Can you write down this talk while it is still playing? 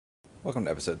Welcome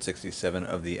to episode 67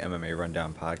 of the MMA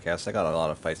Rundown podcast. I got a lot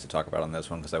of fights to talk about on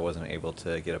this one because I wasn't able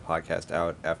to get a podcast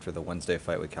out after the Wednesday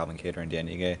fight with Calvin Kattar and Dan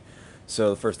Ige. So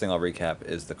the first thing I'll recap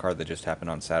is the card that just happened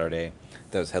on Saturday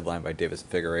that was headlined by Davis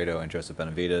Figueiredo and Joseph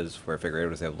Benavidez, where Figueiredo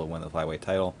was able to win the flyweight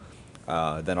title.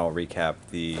 Then I'll recap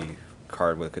the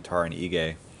card with Kattar and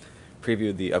Ige,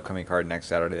 preview the upcoming card next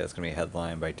Saturday that's going to be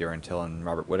headlined by Darren Till and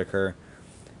Robert Whittaker.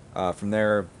 From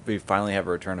there, we finally have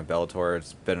a return of Bellator.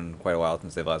 It's been quite a while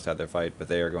since they've last had their fight, but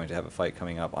they are going to have a fight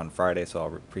coming up on Friday, so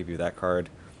I'll preview that card.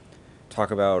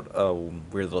 Talk about a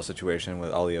weird little situation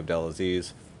with Ali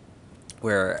Abdelaziz,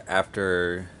 where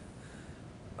after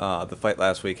the fight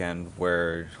last weekend,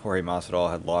 where Jorge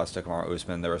Masvidal had lost to Kamaru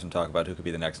Usman, there was some talk about who could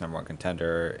be the next number one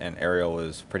contender, and Ariel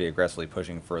was pretty aggressively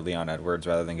pushing for Leon Edwards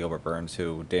rather than Gilbert Burns,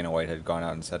 who Dana White had gone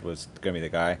out and said was going to be the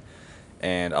guy.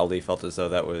 And Ali felt as though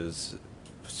that was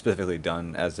specifically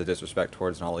done as a disrespect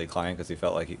towards an Ali client, because he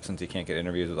felt like since he can't get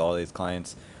interviews with all these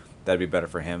clients, that'd be better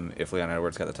for him if Leon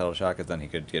Edwards got the title shot, because then he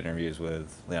could get interviews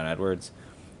with Leon Edwards.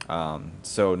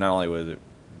 So not only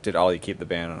did Ali keep the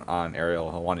ban on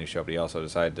Ariel Helwani's show, but he also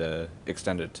decided to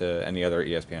extend it to any other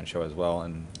ESPN show as well,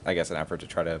 and I guess an effort to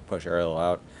try to push Ariel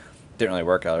out. Didn't really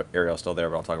work out. Ariel's still there,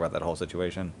 but I'll talk about that whole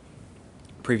situation.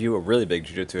 Preview a really big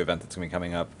jiu-jitsu event that's going to be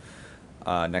coming up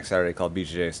next Saturday called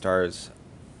BJJ Stars.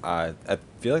 I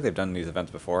feel like they've done these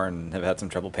events before and have had some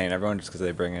trouble paying everyone just because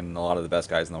they bring in a lot of the best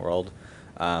guys in the world.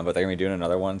 But they're going to be doing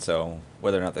another one, so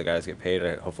whether or not the guys get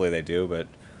paid, hopefully they do. But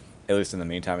at least in the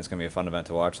meantime, it's going to be a fun event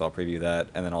to watch, so I'll preview that.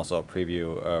 And then also I'll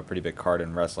preview a pretty big card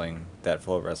in wrestling that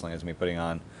Flowrestling is going to be putting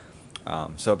on.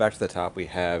 So back to the top, we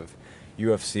have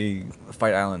UFC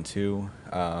Fight Island 2,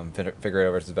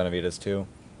 Figueiredo versus Benavidez 2.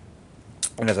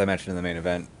 And as I mentioned in the main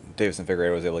event, Davison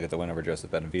Figueiredo was able to get the win over Joseph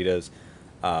Benavidez.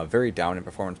 Very dominant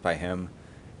performance by him.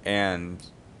 And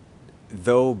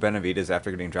though Benavidez, after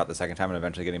getting dropped the second time and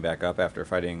eventually getting back up after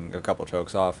fighting a couple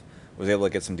chokes off, was able to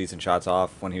get some decent shots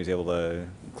off when he was able to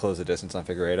close the distance on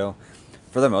Figueiredo,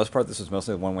 for the most part, this was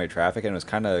mostly one-way traffic, and it was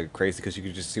kind of crazy because you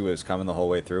could just see what was coming the whole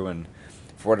way through, and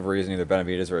for whatever reason, either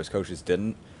Benavidez or his coaches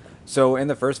didn't. So in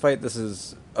the first fight, this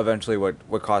is eventually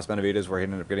what cost Benavidez, where he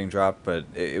ended up getting dropped, but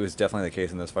it was definitely the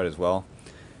case in this fight as well.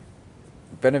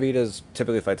 Benavidez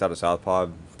typically fights out of southpaw.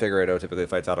 Figueiredo typically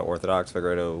fights out of orthodox.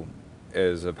 Figueiredo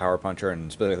is a power puncher,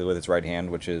 and specifically with his right hand,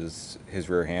 which is his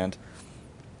rear hand.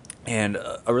 And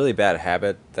a really bad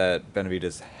habit that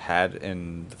Benavidez had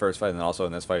in the first fight, and then also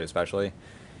in this fight especially,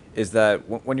 is that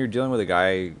when you're dealing with a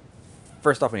guy,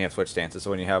 first off, when you have switch stances,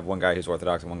 so when you have one guy who's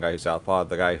orthodox and one guy who's southpaw,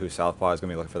 the guy who's southpaw is going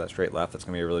to be looking for that straight left. That's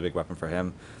going to be a really big weapon for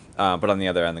him. But on the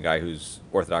other end, the guy who's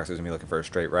orthodox is going to be looking for a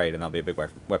straight right, and that'll be a big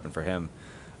weapon for him.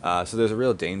 So there's a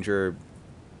real danger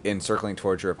in circling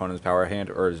towards your opponent's power hand,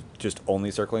 or just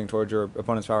only circling towards your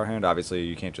opponent's power hand. Obviously,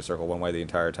 you can't just circle one way the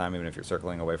entire time, even if you're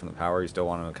circling away from the power. You still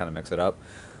want to kind of mix it up.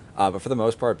 But for the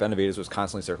most part, Benavidez was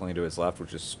constantly circling to his left,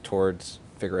 which is towards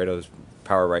Figueiredo's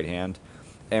power right hand.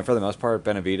 And for the most part,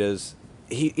 Benavidez,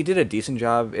 he did a decent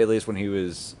job, at least when he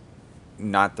was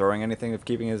not throwing anything, of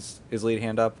keeping his lead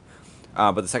hand up.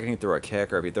 But the second he threw a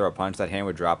kick or if he threw a punch, that hand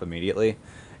would drop immediately.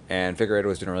 And Figueiredo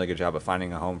was doing a really good job of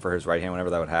finding a home for his right hand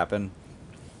whenever that would happen.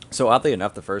 So oddly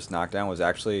enough, the first knockdown was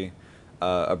actually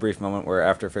a brief moment where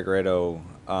after Figueiredo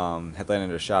had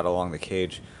landed a shot along the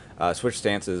cage, switched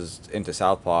stances into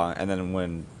southpaw, and then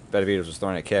when Benavidez was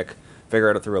throwing a kick,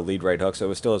 Figueiredo threw a lead right hook, so it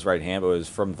was still his right hand, but it was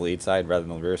from the lead side rather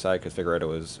than the rear side, because Figueiredo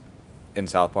was in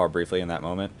southpaw briefly in that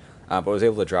moment, but was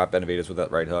able to drop Benavidez with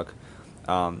that right hook.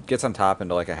 Gets on top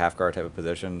into like a half guard type of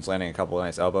positions, landing a couple of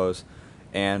nice elbows.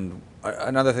 And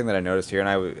another thing that I noticed here, and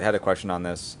I had a question on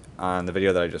this on the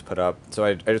video that I just put up. So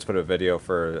I just put a video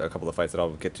for a couple of fights that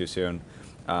I'll get to soon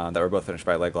that were both finished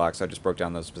by leg locks. I just broke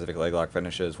down those specific leg lock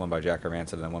finishes, one by Jack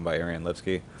Hermanson and then one by Arian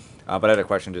Lipsky. But I had a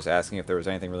question just asking if there was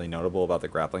anything really notable about the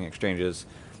grappling exchanges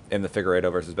in the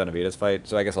Figueiredo versus Benavidez fight.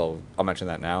 So I guess I'll mention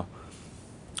that now.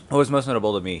 What was most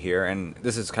notable to me here, and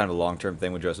this is kind of a long-term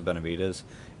thing with Joseph Benavidez,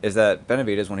 is that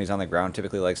Benavidez, when he's on the ground,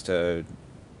 typically likes to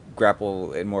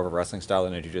grapple in more of a wrestling style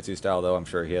than a jiu-jitsu style, though I'm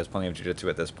sure he has plenty of jiu-jitsu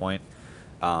at this point.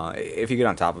 If you get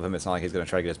on top of him, it's not like he's going to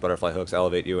try to get his butterfly hooks,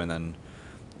 elevate you, and then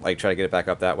like try to get it back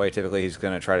up that way. Typically, he's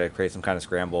going to try to create some kind of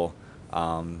scramble,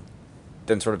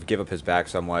 then sort of give up his back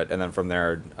somewhat, and then from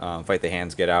there fight the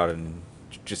hands, get out, and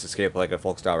just escape like a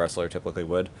folk-style wrestler typically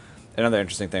would. Another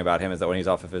interesting thing about him is that when he's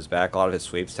off of his back, a lot of his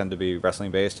sweeps tend to be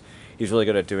wrestling-based. He's really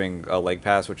good at doing a leg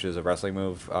pass, which is a wrestling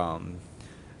move,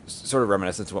 sort of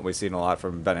reminiscent to what we've seen a lot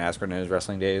from Ben Askren in his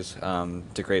wrestling days,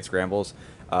 to create scrambles.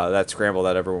 That scramble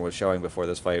that everyone was showing before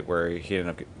this fight where he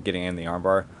ended up getting in the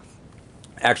armbar.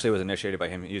 Actually was initiated by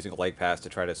him using a leg pass to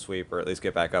try to sweep or at least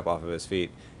get back up off of his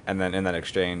feet, and then in that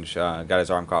exchange got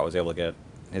his arm caught, was able to get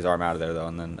his arm out of there though,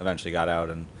 and then eventually got out,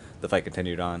 and the fight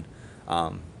continued on.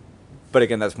 But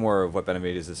again, that's more of what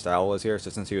Benavidez' style was here. So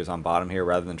since he was on bottom here,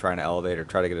 rather than trying to elevate or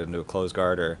try to get into a closed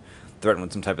guard or threaten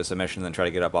with some type of submission and then try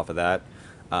to get up off of that,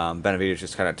 Benavidez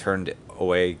just kind of turned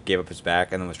away, gave up his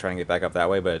back, and then was trying to get back up that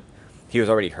way. But he was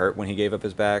already hurt when he gave up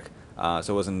his back,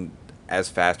 so it wasn't as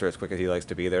fast or as quick as he likes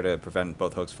to be there to prevent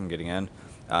both hooks from getting in.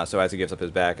 So as he gives up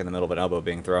his back in the middle of an elbow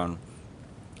being thrown,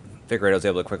 Figueiredo is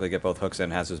able to quickly get both hooks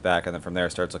in, has his back, and then from there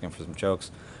starts looking for some chokes.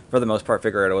 For the most part,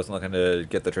 Figueiredo wasn't looking to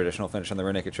get the traditional finish on the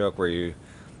rear naked choke where you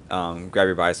grab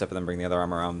your bicep and then bring the other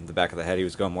arm around the back of the head. He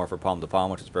was going more for palm to palm,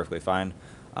 which is perfectly fine.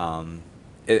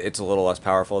 It's a little less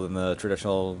powerful than the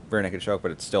traditional rear naked choke,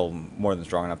 but it's still more than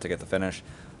strong enough to get the finish.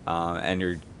 And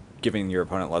you're giving your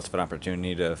opponent less of an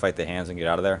opportunity to fight the hands and get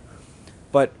out of there.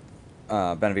 But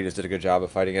Benavidez did a good job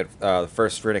of fighting it. The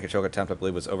first rear naked choke attempt, I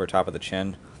believe, was over top of the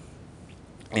chin.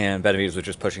 And Benavidez was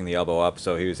just pushing the elbow up,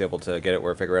 so he was able to get it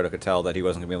where Figueiredo could tell that he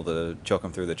wasn't going to be able to choke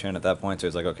him through the chin at that point. So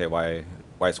he's like, okay,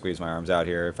 why squeeze my arms out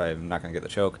here if I'm not going to get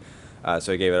the choke?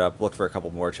 So he gave it up, looked for a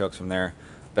couple more chokes from there.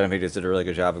 Benavidez did a really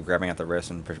good job of grabbing at the wrist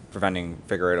and preventing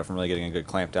Figueiredo from really getting a good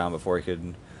clamp down before he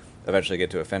could eventually get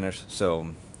to a finish. So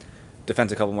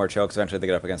defends a couple more chokes. Eventually they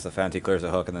get up against the fence. He clears a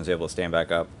hook and then is able to stand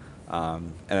back up.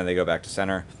 And then they go back to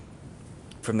center.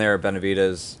 From there,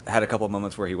 Benavidez had a couple of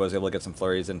moments where he was able to get some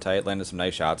flurries in tight, landed some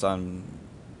nice shots on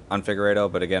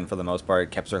Figueiredo, but again, for the most part,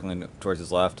 kept circling towards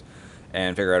his left,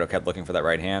 and Figueiredo kept looking for that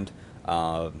right hand.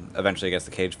 Eventually gets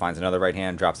the cage, finds another right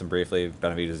hand, drops him briefly.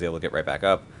 Benavidez is able to get right back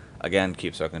up. Again,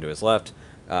 keeps circling to his left.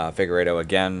 Figueiredo,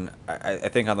 again, I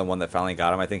think on the one that finally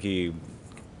got him, I think he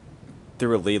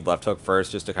threw a lead left hook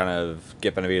first just to kind of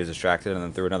get Benavidez distracted, and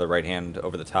then threw another right hand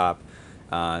over the top.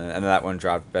 And that one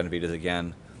dropped Benavidez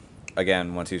again.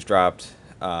 Again, once he's dropped,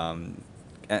 ends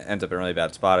up in a really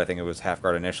bad spot. I think it was half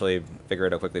guard initially.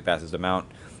 Figueiredo quickly passes him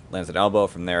out, lands an elbow.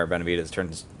 From there, Benavidez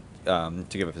turns to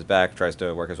give up his back, tries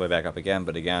to work his way back up again.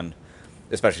 But again,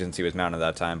 especially since he was mounted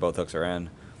that time, both hooks are in.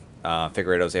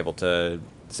 Figueiredo is able to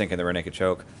sink in the rear naked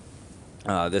choke.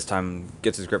 This time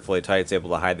gets his grip fully tight, is able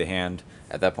to hide the hand.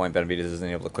 At that point, Benavidez isn't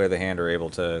able to clear the hand or able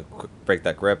to break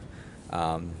that grip.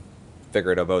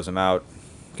 Figueiredo bows him out,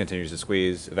 continues to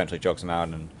squeeze, eventually chokes him out,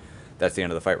 and that's the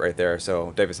end of the fight right there.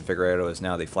 So Deiveson Figueiredo is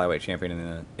now the flyweight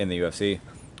champion in the UFC.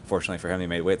 Fortunately for him, he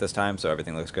made weight this time, so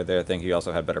everything looks good there. I think he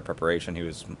also had better preparation. He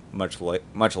was much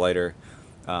lighter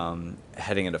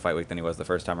heading into fight week than he was the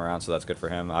first time around, so that's good for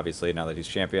him. Obviously, now that he's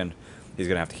champion, he's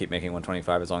going to have to keep making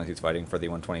 125 as long as he's fighting for the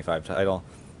 125 title.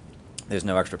 There's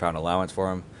no extra pound allowance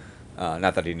for him.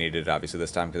 Not that he needed it, obviously,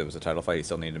 this time because it was a title fight. He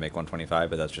still needed to make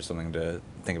 125, but that's just something to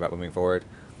think about moving forward.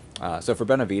 So for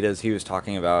Benavidez, he was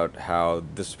talking about how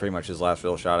this is pretty much his last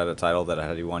real shot at a title, that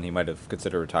had he won, he might have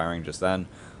considered retiring just then.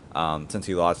 Since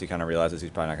he lost, he kind of realizes he's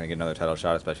probably not going to get another title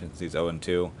shot, especially since he's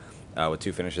 0-2 with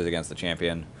 2 finishes against the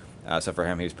champion. So for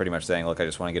him, he's pretty much saying, look, I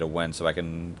just want to get a win so I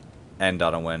can end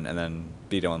on a win and then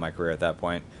be done with my career at that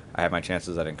point. I have my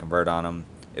chances. I didn't convert on him.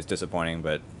 It's disappointing,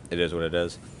 but it is what it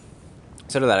is.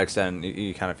 So to that extent,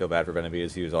 you kind of feel bad for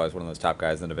Benavidez. He was always one of those top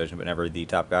guys in the division, but never the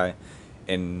top guy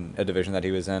in a division that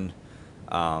he was in.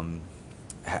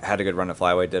 Had a good run at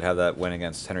flyweight, did have that win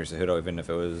against Henry Cejudo, even if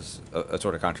it was a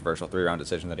sort of controversial 3-round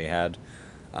decision that he had.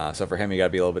 So for him, you got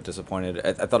to be a little bit disappointed.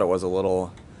 I thought it was a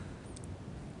little...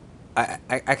 I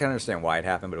can understand why it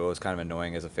happened, but it was kind of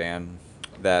annoying as a fan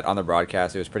that on the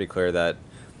broadcast, it was pretty clear that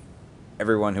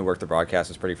everyone who worked the broadcast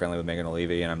was pretty friendly with Megan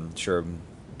Olivi, and I'm sure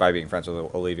by being friends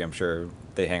with Olivi, I'm sure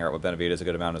they hang out with Benavidez a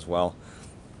good amount as well.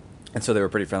 And so they were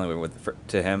pretty friendly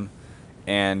to him.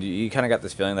 And you kind of got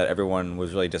this feeling that everyone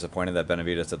was really disappointed that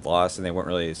Benavidez had lost, and they weren't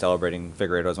really celebrating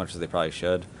Figueiredo as much as they probably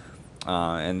should.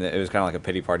 And it was kind of like a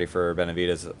pity party for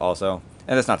Benavidez also.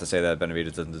 And that's not to say that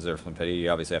Benavidez doesn't deserve some pity. You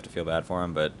obviously have to feel bad for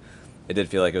him, but it did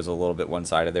feel like it was a little bit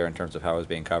one-sided there in terms of how it was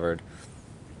being covered.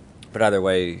 But either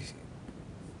way,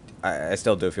 I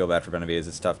still do feel bad for Benavidez.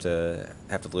 It's tough to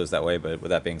have to lose that way, but with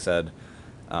that being said,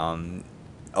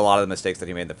 a lot of the mistakes that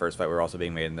he made in the first fight were also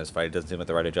being made in this fight. It doesn't seem like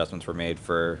the right adjustments were made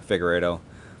for Figueiredo.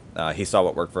 He saw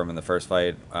what worked for him in the first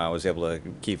fight, was able to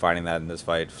keep fighting that in this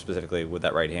fight, specifically with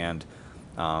that right hand.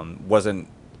 Wasn't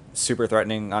super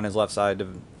threatening on his left side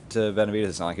to Benavidez.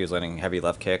 It's not like he was landing heavy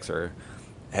left kicks or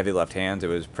heavy left hands. It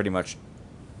was pretty much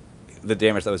the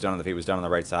damage that was done on the feet was done on the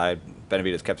right side.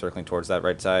 Benavidez kept circling towards that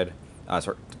right side,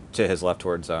 to his left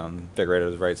towards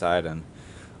Figueiredo's right side, and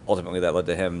ultimately that led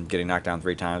to him getting knocked down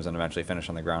 3 times and eventually finished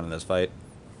on the ground in this fight.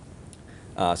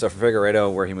 So for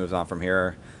Figueiredo, where he moves on from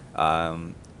here,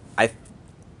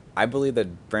 I believe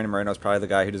that Brandon Moreno is probably the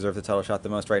guy who deserves the title shot the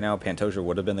most right now. Pantoja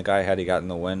would have been the guy had he gotten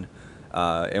the win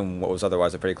in what was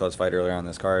otherwise a pretty close fight earlier on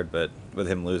this card, but with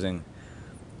him losing,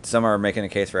 some are making a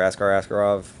case for Askar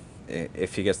Askarov.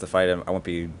 If he gets the fight, I won't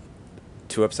be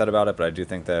too upset about it, but I do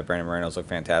think that Brandon Moreno's looked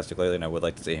fantastic lately, and I would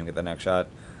like to see him get the next shot.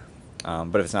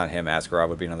 But if it's not him, Askarov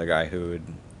would be another guy who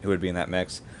would be in that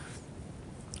mix.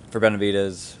 For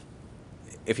Benavidez,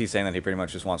 if he's saying that he pretty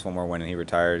much just wants one more win and he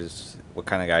retires, what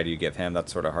kind of guy do you give him?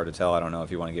 That's sort of hard to tell. I don't know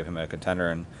if you want to give him a contender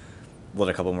and let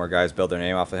a couple more guys build their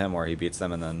name off of him, or he beats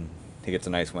them and then he gets a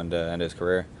nice win to end his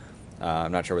career.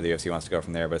 I'm not sure where the UFC wants to go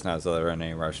from there, but it's not as though they're in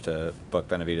any rush to book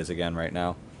Benavidez again right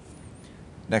now.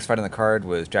 Next fight on the card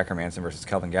was Jack Hermansson versus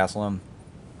Kelvin Gastelum.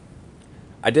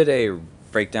 I did a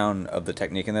breakdown of the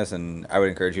technique in this, and I would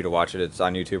encourage you to watch it. It's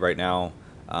on YouTube right now.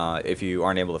 If you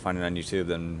aren't able to find it on YouTube,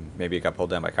 then maybe it got pulled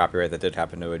down by copyright. That did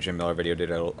happen to a Jim Miller video did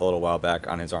a little while back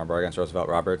on his armbar against Roosevelt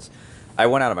Roberts. I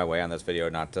went out of my way on this video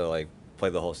not to like play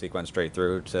the whole sequence straight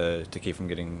through to keep from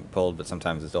getting pulled, but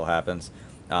sometimes it still happens.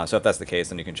 So if that's the case,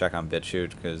 then you can check on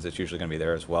BitChute, because it's usually going to be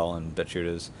there as well, and BitChute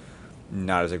is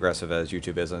not as aggressive as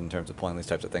YouTube is in terms of pulling these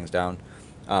types of things down.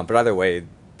 But either way,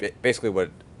 basically what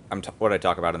I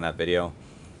talk about in that video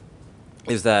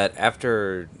is that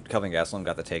after Kelvin Gastelum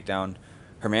got the takedown,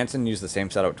 Hermansson used the same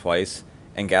setup twice,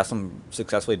 and Gastelum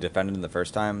successfully defended in the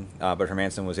first time, but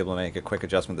Hermansson was able to make a quick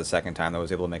adjustment the second time that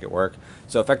was able to make it work.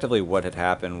 So effectively what had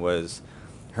happened was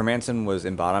Hermansson was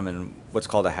in bottom in what's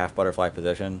called a half butterfly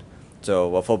position.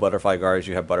 So a full butterfly guard is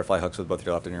you have butterfly hooks with both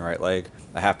your left and your right leg.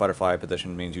 A half butterfly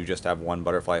position means you just have one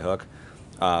butterfly hook.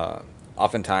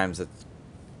 Oftentimes,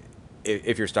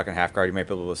 if you're stuck in half guard, you might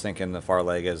be able to sink in the far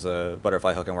leg as a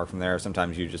butterfly hook and work from there.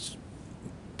 Sometimes you just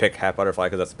pick half butterfly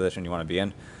because that's the position you want to be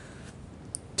in.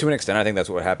 To an extent, I think that's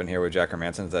what happened here with Jack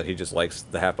Hermansson, is that he just likes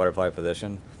the half butterfly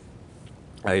position.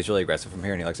 He's really aggressive from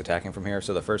here, and he likes attacking from here.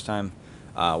 So the first time,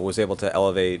 was able to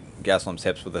elevate Gastelum's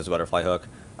hips with his butterfly hook,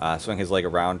 swing his leg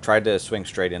around, tried to swing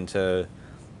straight into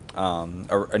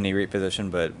a knee reap position,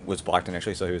 but was blocked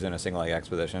initially, so he was in a single leg X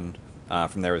position.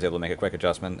 From there, was able to make a quick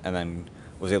adjustment, and then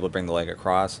was able to bring the leg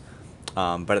across.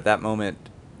 But at that moment,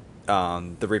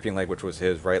 the reaping leg, which was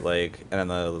his right leg, and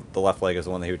then the left leg is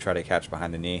the one that he would try to catch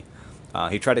behind the knee.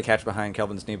 He tried to catch behind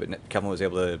Kelvin's knee, but Kelvin was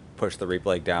able to push the reap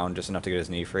leg down just enough to get his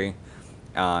knee free,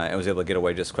 and was able to get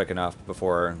away just quick enough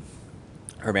before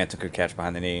Hermansson could catch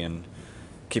behind the knee and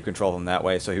keep control of him that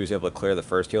way. So he was able to clear the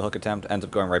first heel hook attempt, ends up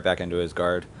going right back into his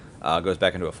guard, goes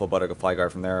back into a full butterfly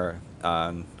guard from there,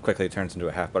 quickly turns into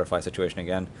a half butterfly situation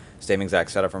again. Same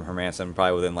exact setup from Hermansson,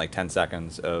 probably within like 10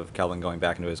 seconds of Kelvin going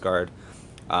back into his guard.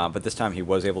 But this time he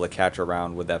was able to catch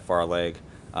around with that far leg,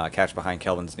 catch behind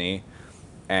Kelvin's knee,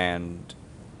 and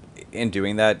in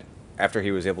doing that, after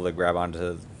he was able to grab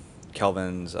onto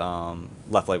Kelvin's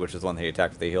left leg, which is the one that he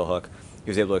attacked with the heel hook, he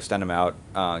was able to extend him out.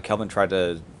 Kelvin tried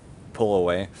to pull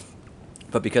away,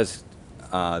 but because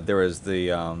there was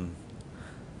because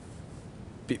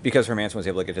Hermansson was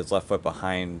able to get his left foot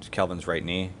behind Kelvin's right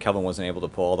knee, Kelvin wasn't able to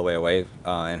pull all the way away,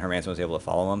 and Hermansson was able to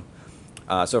follow him.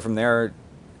 So from there,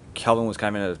 Kelvin was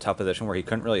kind of in a tough position where he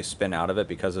couldn't really spin out of it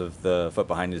because of the foot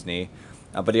behind his knee,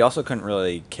 but he also couldn't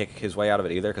really kick his way out of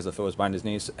it either because the foot was behind his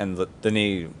knees, and the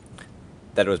knee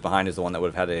that it was behind is the one that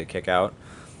would have had to kick out.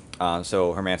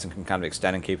 So Hermansson can kind of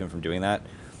extend and keep him from doing that.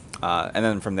 And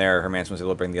then from there, Hermansson was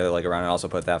able to bring the other leg around and also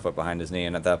put that foot behind his knee.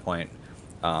 And at that point,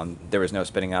 there was no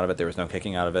spinning out of it. There was no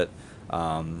kicking out of it.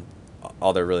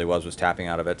 All there really was tapping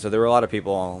out of it. So there were a lot of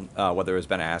people, whether it was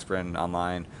Ben Askren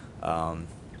online.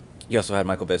 You also had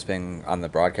Michael Bisping on the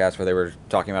broadcast where they were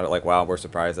talking about it like, wow, we're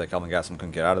surprised that Kelvin Gastelum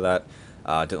couldn't get out of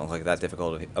that. Didn't look like that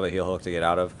difficult of a heel hook to get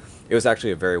out of. It was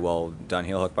actually a very well done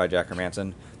heel hook by Jack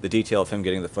Hermansson. The detail of him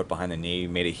getting the foot behind the knee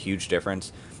made a huge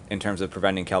difference in terms of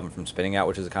preventing Kelvin from spinning out,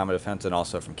 which is a common defense, and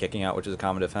also from kicking out, which is a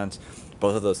common defense.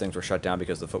 Both of those things were shut down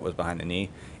because the foot was behind the knee,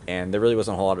 and there really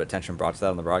wasn't a whole lot of attention brought to that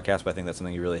on the broadcast, but I think that's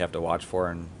something you really have to watch for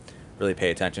and really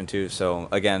pay attention to. So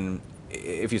again,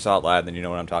 if you saw it live, then you know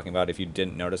what I'm talking about. If you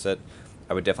didn't notice it,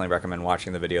 I would definitely recommend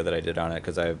watching the video that I did on it,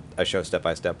 because I show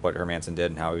step-by-step what Hermansson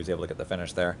did and how he was able to get the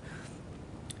finish there.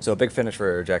 So a big finish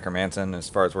for Jack Hermansson. As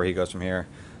far as where he goes from here,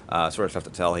 sort of tough to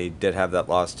tell. He did have that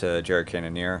loss to Jared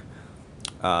Cannonier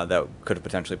that could have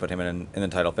potentially put him in the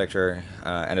title picture.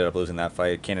 Ended up losing that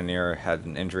fight. Cannonier had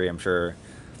an injury. I'm sure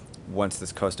once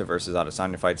this Costa versus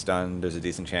Adesanya fight's done, there's a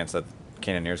decent chance that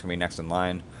Cannonier's going to be next in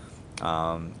line.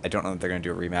 I don't know if they're going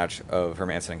to do a rematch of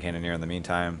Hermansson and Cannonier in the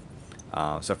meantime.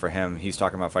 So for him, he's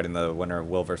talking about fighting the winner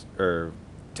of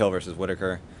Till versus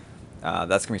Whittaker.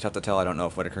 That's going to be tough to tell. I don't know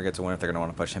if Whittaker gets a win, if they're going to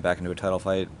want to push him back into a title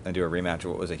fight and do a rematch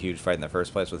of what was a huge fight in the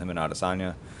first place with him and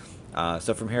Adesanya.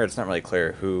 So from here, it's not really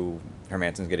clear who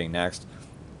Hermansson's getting next.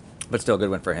 but still a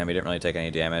good win for him. He didn't really take any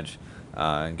damage,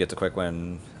 and gets a quick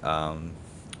win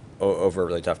over a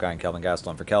really tough guy in Kelvin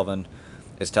Gastelum. For Kelvin,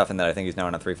 it's tough in that I think he's now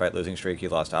on a 3-fight losing streak. He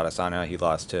lost to Adesanya, he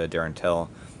lost to Darren Till,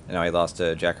 and now he lost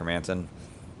to Jack Hermanson.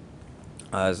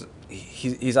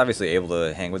 He's obviously able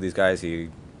to hang with these guys. He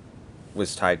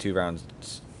was tied 2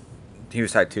 rounds. He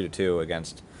was tied 2-2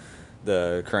 against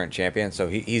the current champion, so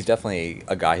he's definitely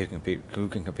a guy who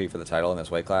can compete for the title in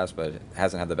this weight class, but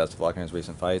hasn't had the best of luck in his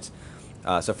recent fights.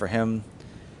 So for him,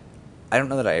 I don't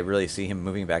know that I really see him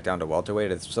moving back down to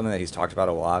welterweight. It's something that he's talked about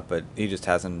a lot, but he just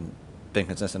hasn't been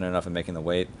consistent enough in making the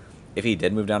weight. If he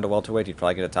did move down to welterweight, he'd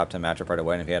probably get a top 10 matchup right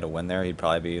away, and if he had a win there, he'd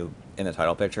probably be in the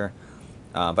title picture.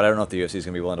 But I don't know if the UFC is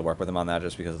going to be willing to work with him on that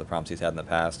just because of the problems he's had in the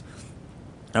past.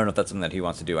 I don't know if that's something that he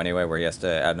wants to do anyway, where he has to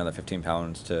add another 15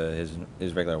 pounds to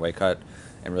his regular weight cut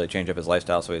and really change up his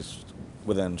lifestyle so he's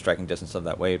within striking distance of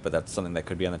that weight, but that's something that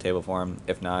could be on the table for him.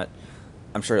 If not,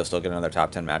 I'm sure he'll still get another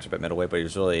top 10 matchup at middleweight, but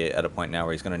he's really at a point now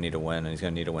where he's going to need a win, and he's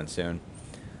going to need a win soon.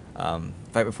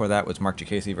 Fight before that was Mark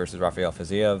Diakiese versus Rafael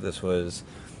Fiziev. This was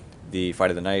the fight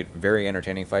of the night. Very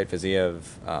entertaining fight. Fiziev,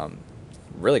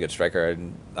 really good striker.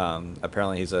 And,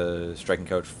 apparently he's a striking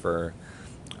coach for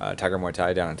Tiger Muay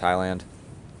Thai down in Thailand.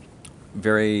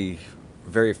 Very,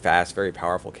 very fast, very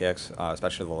powerful kicks,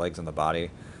 especially the legs and the body.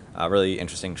 Really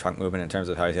interesting trunk movement in terms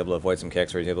of how he's able to avoid some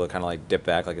kicks, where he's able to kind of like dip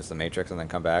back like it's the Matrix and then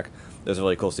come back. There's a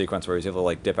really cool sequence where he's able to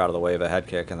like dip out of the way of a head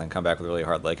kick and then come back with a really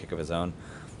hard leg kick of his own.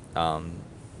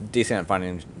 Decent at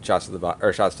finding shots to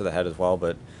the shots to the head as well,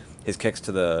 but his kicks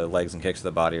to the legs and kicks to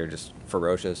the body are just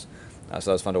ferocious. So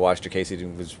that was fun to watch.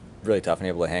 Diakiese was really tough and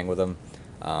able to hang with him.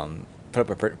 Put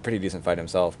up a pretty decent fight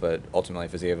himself, but ultimately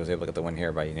Fiziev was able to get the win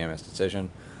here by unanimous decision.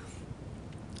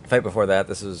 Fight before that,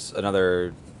 this is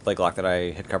another leg lock that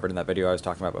I had covered in that video I was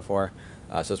talking about before.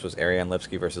 So this was Ariane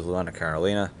Lipski versus Luana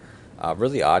Carolina.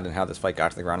 Really odd in how this fight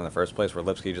got to the ground in the first place, where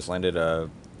Lipski just landed a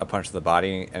punch to the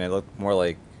body, and it looked more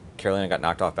like Carolina got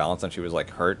knocked off balance than she was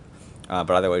like hurt. But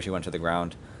either way, she went to the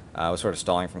ground. Was sort of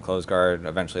stalling from closed guard.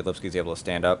 Eventually, Lipski's able to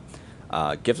stand up.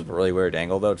 Gives up a really weird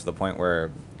angle, though, to the point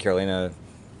where Carolina,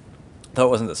 though it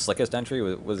wasn't the slickest entry,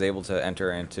 was able to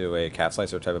enter into a calf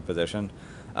slicer type of position.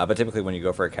 But typically when you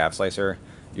go for a calf slicer,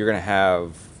 you're going to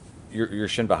have your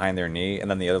shin behind their knee, and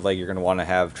then the other leg you're going to want to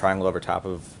have triangle over top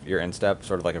of your instep,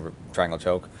 sort of like a triangle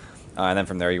choke. And then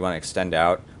from there you want to extend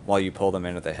out while you pull them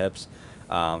in at the hips.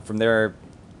 From there,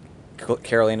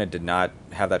 Carolina did not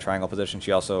have that triangle position.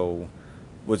 She also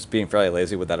was being fairly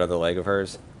lazy with that other leg of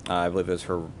hers. I believe it was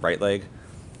her right leg.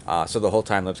 So the whole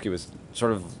time Lipski was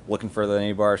sort of looking for the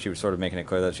knee bar. She was sort of making it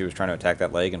clear that she was trying to attack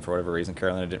that leg, and for whatever reason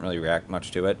Carolina didn't really react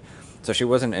much to it. So she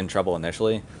wasn't in trouble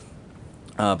initially,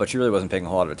 but she really wasn't paying a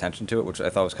whole lot of attention to it, which I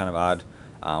thought was kind of odd.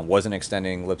 Wasn't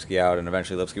extending Lipski out, and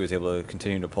eventually Lipski was able to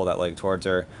continue to pull that leg towards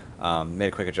her. Made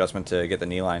a quick adjustment to get the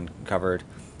knee line covered,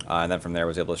 and then from there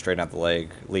was able to straighten out the leg,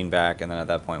 lean back, and then at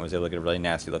that point was able to get a really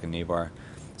nasty looking knee bar.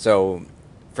 So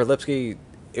for Lipski,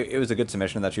 it was a good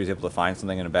submission that she was able to find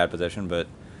something in a bad position, but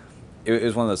it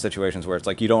was one of those situations where it's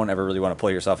like you don't ever really want to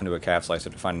pull yourself into a calf slicer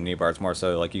to find a knee bar. It's more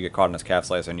so like you get caught in this calf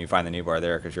slicer and you find the knee bar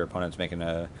there because your opponent's making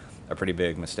a pretty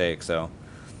big mistake. So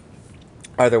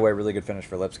either way, really good finish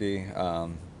for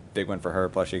Lipski. Big win for her,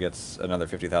 plus she gets another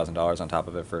 $50,000 on top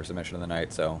of it for submission of the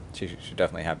night, so she should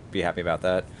definitely be happy about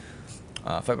that.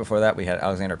 Fight before that, we had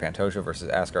Alexander Pantoja versus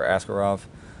Askar Askarov.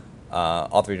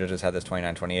 All three judges had this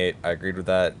 29-28. I agreed with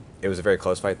that. It was a very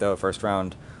close fight, though. First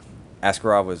round,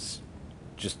 Askarov was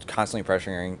just constantly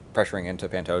pressuring into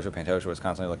Pantoja. Pantoja was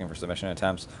constantly looking for submission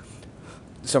attempts.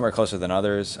 Some are closer than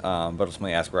others, but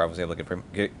ultimately Askarov was able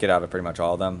to get out of pretty much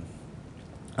all of them.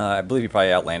 I believe he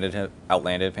probably outlanded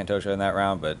Pantoja in that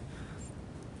round, but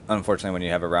unfortunately when you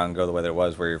have a round go the way that it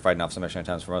was, where you're fighting off submission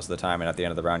attempts for most of the time, and at the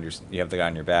end of the round you have the guy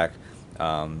on your back,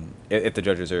 if the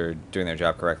judges are doing their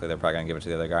job correctly, they're probably going to give it to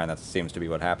the other guy, and that seems to be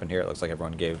what happened here. It looks like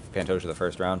everyone gave Pantoja the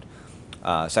first round.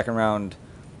 Second round,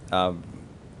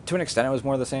 to an extent, it was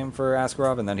more the same for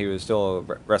Askarov, and then he was still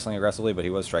wrestling aggressively, but he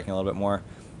was striking a little bit more.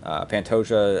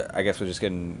 Pantoja, I guess, was just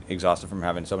getting exhausted from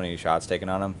having so many shots taken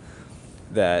on him,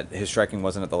 that his striking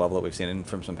wasn't at the level that we've seen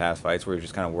from some past fights, where he was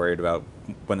just kind of worried about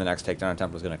when the next takedown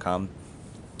attempt was going to come.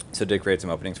 So it did create some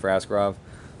openings for Askarov.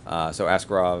 So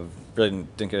Askarov really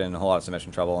didn't get in a whole lot of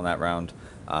submission trouble in that round.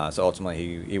 So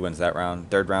ultimately he wins that round.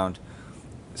 Third round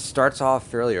starts off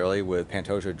fairly early with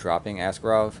Pantoja dropping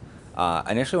Askarov.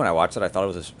 Initially when I watched it, I thought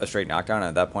it was a straight knockdown, and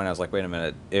at that point I was like, wait a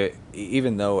minute.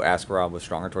 Even though Askarov was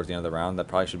stronger towards the end of the round, that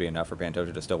probably should be enough for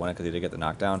Pantoja to still win it, because he did get the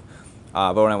knockdown.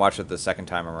 But when I watched it the second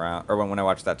time around, or when I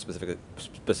watched that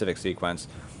specific sequence,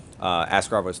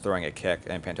 Askarov was throwing a kick,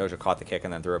 and Pantoja caught the kick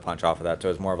and then threw a punch off of that. So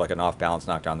it was more of like an off-balance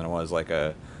knockdown than it was like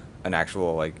an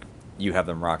actual like you have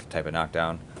them rocked type of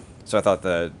knockdown. So I thought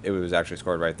that it was actually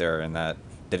scored right there, and that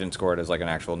they didn't score it as like an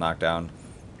actual knockdown.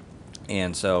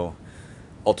 And so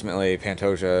ultimately,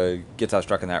 Pantoja gets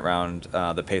outstruck in that round.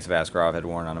 The pace of Askarov had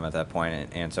worn on him at that point,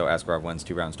 and so Askarov wins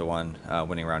 2-1,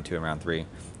 winning round 2 and round 3.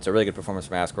 So a really good performance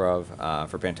from Askarov.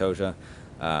 For Pantoja,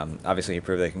 obviously he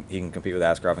proved that he can compete with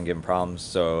Askarov and give him problems.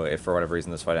 So if for whatever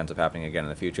reason this fight ends up happening again in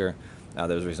the future,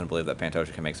 there's reason to believe that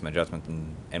Pantoja can make some adjustments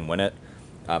and win it.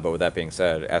 But with that being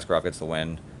said, Askarov gets the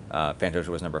win. Pantoja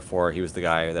was number 4. He was the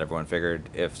guy that everyone figured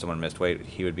if someone missed weight,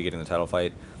 he would be getting the title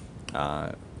fight.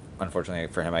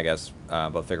 Unfortunately for him, I guess,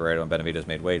 both Figueiredo and Benavidez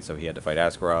made weight, so he had to fight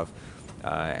Askarov.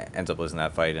 Ends up losing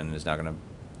that fight and is now going to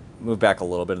move back a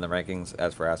little bit in the rankings.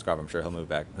 As for Askarov, I'm sure he'll move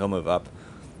back. He'll move up.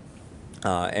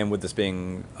 And with this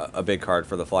being a big card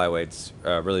for the flyweights,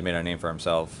 really made a name for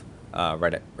himself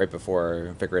right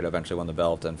before Figueiredo eventually won the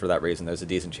belt, and for that reason, there's a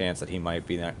decent chance that he might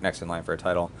be next in line for a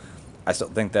title. I still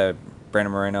think that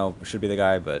Brandon Moreno should be the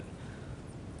guy, but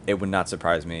it would not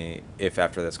surprise me if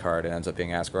after this card it ends up being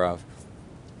Askarov.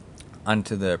 On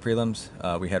to the prelims,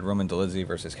 we had Roman Dolidze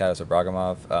versus Kattar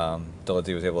Bragimov.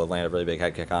 Dolidze was able to land a really big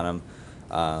head kick on him,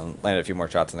 landed a few more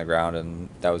shots on the ground, and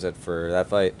that was it for that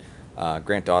fight.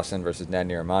 Grant Dawson versus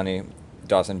Nadir Rahmani.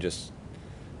 Dawson just,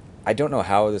 I don't know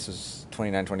how this was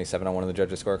 29-27 on one of the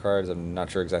judges' scorecards. I'm not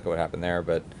sure exactly what happened there,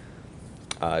 but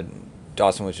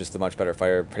Dawson was just the much better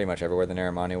fighter pretty much everywhere than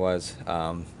Rahmani was.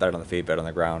 Better on the feet, better on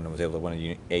the ground, and was able to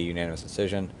win a unanimous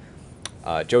decision.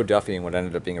 Joe Duffy, in what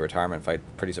ended up being a retirement fight,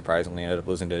 pretty surprisingly, ended up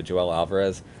losing to Joel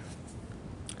Alvarez.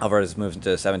 Alvarez moves into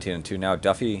 17-2 now.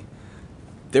 Duffy,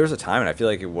 there was a time, and I feel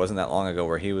like it wasn't that long ago,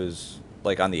 where he was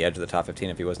like on the edge of the top 15.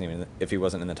 If he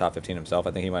wasn't in the top 15 himself,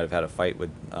 I think he might have had a fight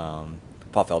with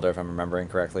Paul Felder, if I'm remembering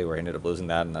correctly, where he ended up losing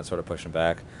that, and that sort of pushed him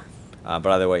back. But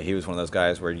either way, he was one of those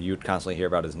guys where you'd constantly hear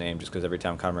about his name, just because every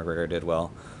time Conor McGregor did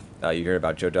well, you heard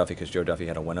about Joe Duffy because Joe Duffy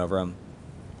had a win over him.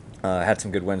 Had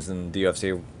some good wins in the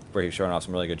UFC where he was showing off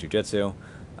some really good jiu-jitsu.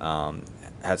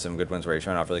 Had some good wins where he was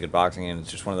showing off really good boxing, and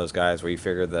it's just one of those guys where you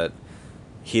figured that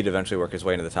he'd eventually work his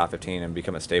way into the top 15 and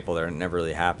become a staple there, and it never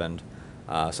really happened.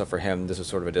 So for him, this was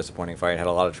sort of a disappointing fight. Had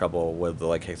a lot of trouble with the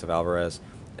leg kicks of Alvarez.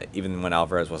 Even when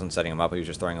Alvarez wasn't setting him up, he was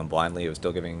just throwing him blindly. He was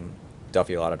still giving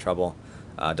Duffy a lot of trouble.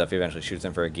 Duffy eventually shoots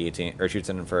in for a guillotine, or shoots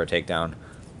in for a takedown,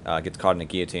 gets caught in a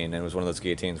guillotine, and it was one of those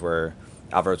guillotines where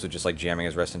Alvarez was just like jamming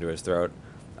his wrist into his throat,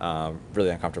 really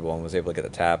uncomfortable, and was able to get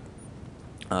the tap.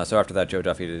 So after that, Joe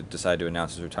Duffy decided to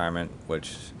announce his retirement,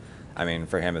 which, I mean,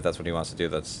 for him, if that's what he wants to do,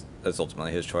 that's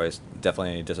ultimately his choice.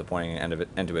 Definitely a disappointing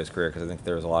end to his career, because I think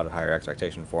there was a lot of higher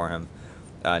expectation for him,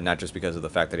 not just because of the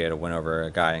fact that he had a win over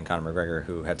a guy in Conor McGregor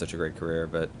who had such a great career,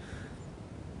 but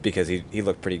because he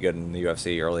looked pretty good in the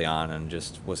UFC early on and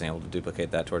just wasn't able to duplicate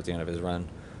that towards the end of his run.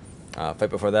 Fight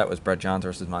before that was Brett Johns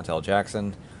versus Montel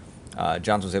Jackson.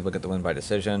 Johns was able to get the win by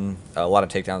decision. A lot of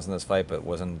takedowns in this fight, but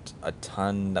wasn't a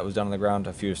ton that was done on the ground.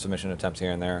 A few submission attempts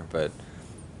here and there, but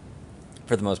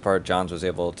for the most part, Johns was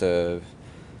able to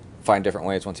find different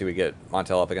ways once he would get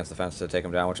Montel up against the fence to take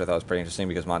him down, which I thought was pretty interesting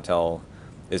because Montel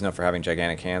is known for having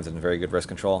gigantic hands and very good wrist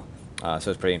control.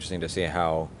 So it's pretty interesting to see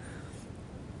how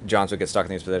Johns would get stuck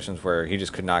in these positions where he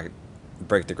just could not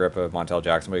break the grip of Montel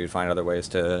Jackson, but he'd find other ways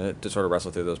to sort of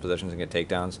wrestle through those positions and get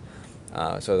takedowns.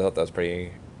 So I thought that was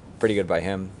pretty good by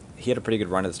him. He had a pretty good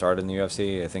run at the start in the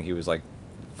UFC. I think he was like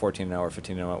 14-0 or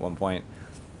 15-0 at one point.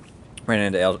 Ran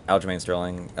into Aljamain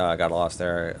Sterling, got a loss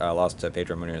there, lost to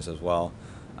Pedro Munoz as well.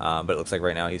 But it looks like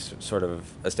right now he's sort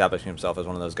of establishing himself as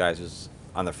one of those guys who's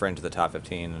on the fringe of the top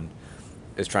 15 and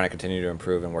is trying to continue to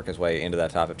improve and work his way into that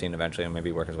top 15 eventually and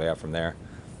maybe work his way up from there.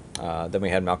 Then we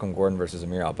had Malcolm Gordon versus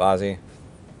Amir Albazi.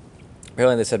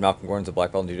 Apparently they said Malcolm Gordon's a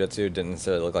black belt in jiu-jitsu. Didn't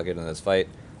necessarily look like it in this fight.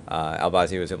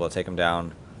 Albazi was able to take him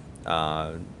down.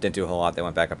 Didn't do a whole lot. They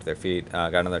went back up to their feet.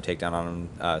 Got another takedown on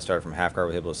him. Started from half guard.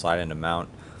 Was able to slide into mount.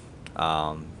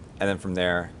 And then from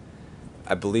there,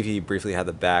 I believe he briefly had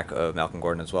the back of Malcolm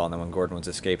Gordon as well. And then when Gordon was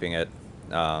escaping it,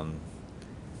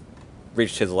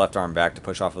 reached his left arm back to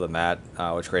push off of the mat,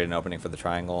 which created an opening for the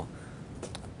triangle.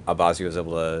 Albazi was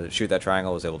able to shoot that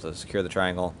triangle, was able to secure the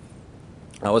triangle.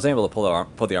 I wasn't able to pull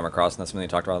the arm across, and that's something they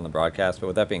talked about on the broadcast. But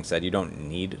with that being said, you don't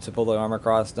need to pull the arm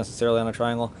across necessarily on a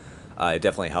triangle. It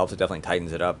definitely helps. It definitely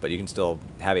tightens it up, but you can still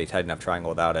have a tight enough triangle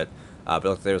without it. But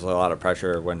look, there's a lot of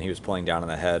pressure when he was pulling down on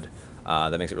the head.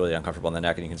 That makes it really uncomfortable in the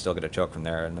neck, and you can still get a choke from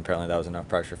there. And apparently that was enough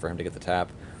pressure for him to get the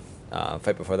tap.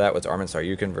 Fight before that was Arman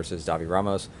Tsarukyan versus Davi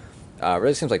Ramos.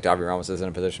 Really seems like Davi Ramos is in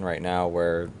a position right now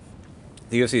where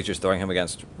the UFC is just throwing him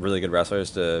against really good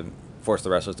wrestlers to force the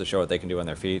wrestlers to show what they can do on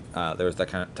their feet. There was that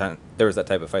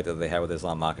type of fight that they had with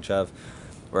Islam Makhachev,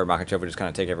 where Makhachev would just kind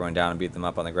of take everyone down and beat them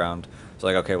up on the ground. So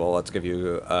like, okay, well, let's give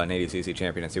you an ADCC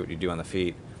champion and see what you do on the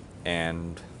feet.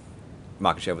 And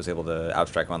Makhachev was able to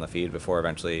outstrike him on the feet before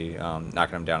eventually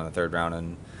knocking him down in the third round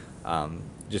and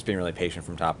just being really patient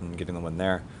from top and getting the win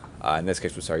there. In this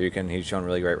case with Saryukin, he's shown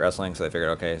really great wrestling, so they figured,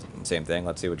 okay, same thing,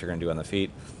 let's see what you're going to do on the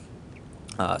feet.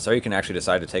 Saryukin actually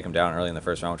decided to take him down early in the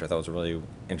first round, which I thought was a really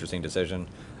interesting decision.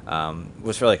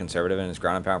 Was fairly conservative in his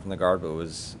ground and pound from the guard, but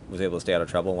was able to stay out of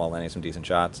trouble while landing some decent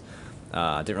shots.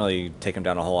 Didn't really take him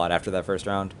down a whole lot after that first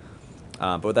round.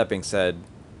 But with that being said,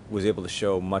 was able to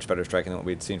show much better striking than what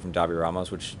we'd seen from Davi Ramos,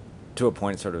 which to a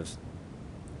point sort of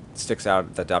sticks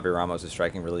out that Davi Ramos'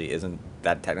 striking really isn't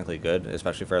that technically good,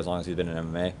 especially for as long as he's been in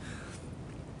MMA.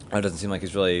 It doesn't seem like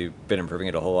he's really been improving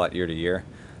it a whole lot year to year.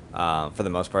 For the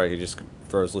most part, he just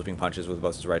throws looping punches with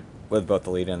both the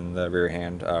lead and the rear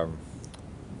hand,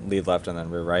 lead left and then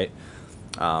rear right,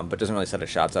 but doesn't really set his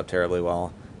shots up terribly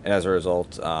well. And as a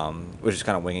result, was just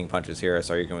kind of winging punches here.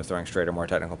 Saryukin was throwing straighter, more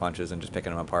technical punches and just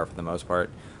picking them apart for the most part.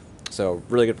 So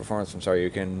really good performance from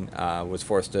Saryukin. Was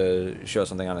forced to show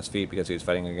something on his feet because he was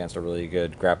fighting against a really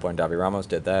good grappler, and Davi Ramos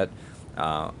did that.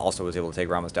 Also was able to take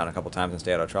Ramos down a couple times and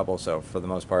stay out of trouble. So for the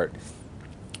most part,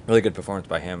 really good performance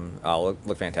by him.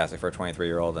 Looked fantastic for a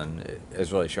 23-year-old and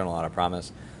has really shown a lot of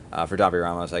promise. For Davi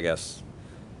Ramos, I guess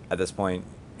at this point,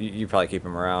 you probably keep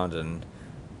him around and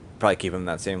probably keep him in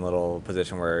that same little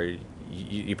position where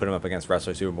you put him up against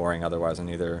wrestlers who are boring otherwise, and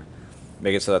either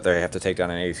make it so that they have to take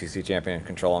down an ADCC champion and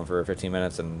control him for 15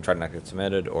 minutes and try to not get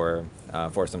submitted, or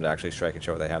force them to actually strike and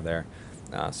show what they have there.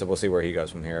 So we'll see where he goes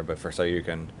from here. But for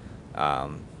Saryukin, I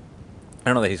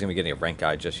don't know that he's going to be getting a rank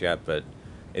guide just yet, but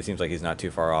it seems like he's not too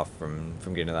far off from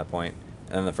getting to that point.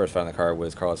 And then the first fight on the card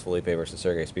was Carlos Felipe versus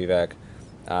Sergey Spivak.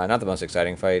 Not the most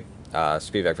exciting fight.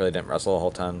 Spivak really didn't wrestle a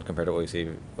whole ton compared to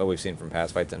what we've seen from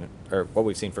past fights, or what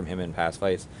we've seen from him in past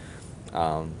fights.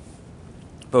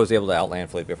 But was able to outland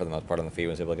Felipe for the most part on the feet.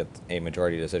 Was able to get a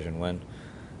majority decision win.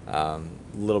 A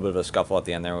little bit of a scuffle at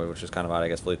the end there, which was kind of odd. I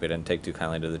guess Felipe didn't take too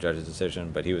kindly to the judge's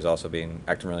decision, but he was also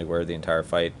acting really weird the entire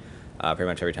fight. Pretty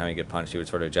much every time he get punched, he would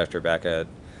sort of gesture back at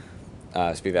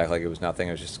Spivak like it was nothing.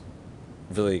 It was just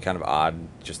really kind of odd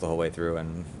just the whole way through,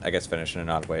 and I guess finished in an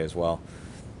odd way as well.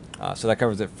 So that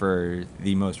covers it for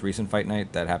the most recent fight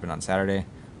night that happened on Saturday.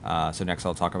 So next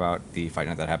I'll talk about the fight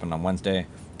night that happened on Wednesday.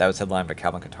 That was headlined by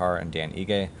Calvin Kattar and Dan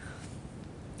Ige.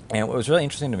 And what was really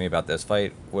interesting to me about this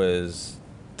fight was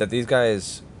that these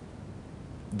guys,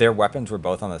 their weapons were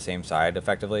both on the same side,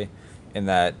 effectively, in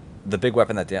that the big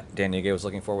weapon that Dan Ige was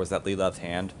looking for was that lead left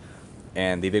hand,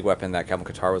 and the big weapon that Calvin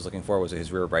Kattar was looking for was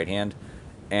his rear right hand.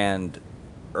 And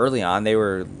early on, they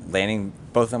were landing,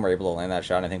 both of them were able to land that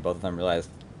shot, and I think both of them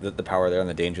realized the power there and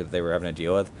the danger that they were having to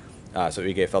deal with. So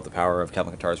Ige felt the power of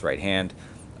Calvin Kattar's right hand,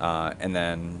 and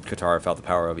then Kattar felt the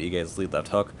power of Ige's lead left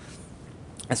hook.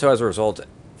 And so as a result,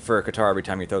 for Kattar, every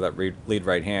time you throw that lead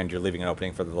right hand, you're leaving an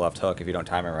opening for the left hook if you don't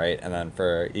time it right. And then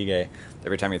for Ige,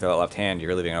 every time you throw that left hand,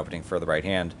 you're leaving an opening for the right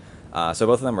hand. So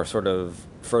both of them were sort of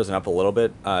frozen up a little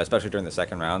bit, especially during the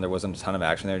second round. There wasn't a ton of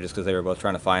action there just because they were both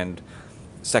trying to find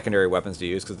secondary weapons to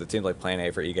use, because it seemed like plan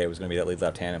A for Ige was going to be that lead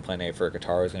left hand, and plan A for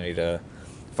Kattar was going to need to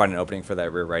find an opening for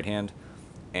that rear right hand.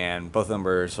 And both of them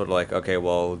were sort of like, okay,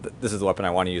 well, this is the weapon I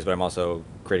want to use, but I'm also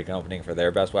creating an opening for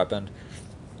their best weapon.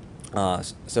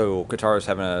 So Kattar was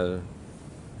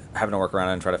having to work around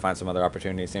and try to find some other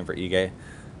opportunities. Same for Ige.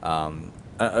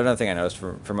 Another thing I noticed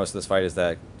for most of this fight is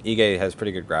that Ige has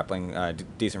pretty good grappling,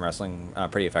 decent wrestling,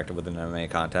 pretty effective within an MMA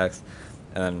context,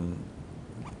 and then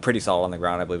pretty solid on the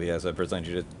ground. I believe he has a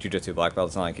Brazilian Jiu-Jitsu black belt.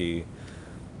 It's not like he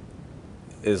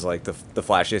is like the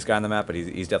flashiest guy on the map, but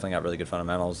he's definitely got really good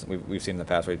fundamentals. We've seen in the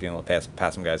past where he's being able to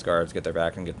pass some guys' guards, get their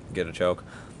back, and get a choke.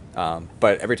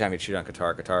 But every time he'd shoot on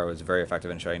Kattar was very effective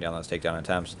in shutting down those takedown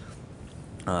attempts,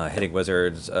 hitting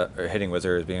wizards,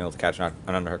 being able to catch an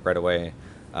underhook right away,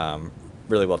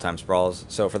 really well-timed sprawls.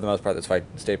 So for the most part, this fight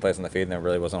stayed place on the feet, and there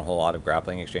really wasn't a whole lot of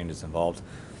grappling exchanges involved.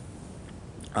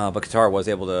 But Kattar was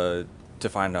able to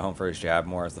find a home for his jab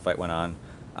more as the fight went on.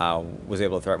 Was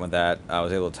able to threaten with that.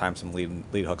 Was able to time some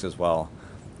lead hooks as well.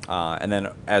 And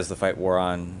then as the fight wore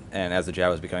on and as the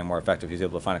jab was becoming more effective, he was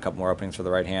able to find a couple more openings for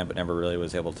the right hand, but never really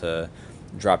was able to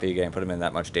drop Ige and put him in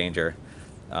that much danger.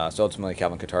 So ultimately,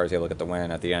 Calvin Kattar was able to get the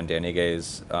win. At the end, Dan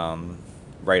Ige's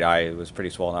right eye was pretty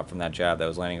swollen up from that jab that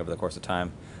was landing over the course of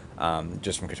time,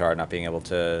 just from Kattar not being able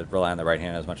to rely on the right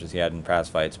hand as much as he had in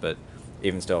past fights, but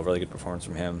even still, really good performance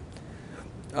from him.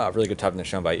 Really good toughness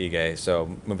shown by Ige.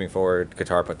 So moving forward,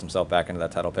 Kattar puts himself back into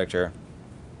that title picture.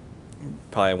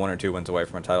 Probably 1 or 2 wins away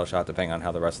from a title shot, depending on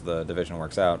how the rest of the division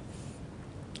works out.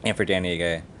 And for Dan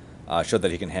Ige, showed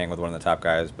that he can hang with one of the top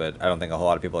guys, but I don't think a whole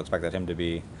lot of people expected him to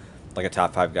be like a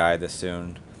top 5 guy this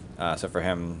soon. So for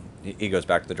him, he goes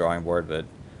back to the drawing board, but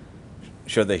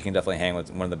showed that he can definitely hang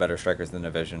with one of the better strikers in the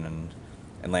division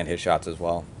and land his shots as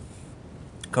well.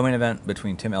 Co-main event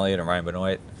between Tim Elliott and Ryan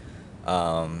Benoit.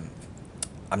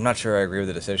 I'm not sure I agree with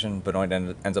the decision. Benoit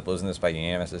ends up losing this by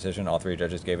unanimous decision. All 3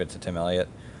 judges gave it to Tim Elliott.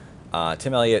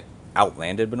 Tim Elliott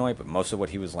outlanded Benoit, but most of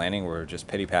what he was landing were just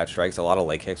pity-pat strikes, a lot of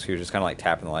leg kicks. He was just kind of like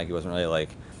tapping the leg. He wasn't really like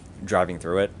driving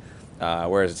through it.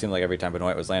 Whereas it seemed like every time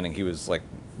Benoit was landing, he was like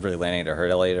really landing to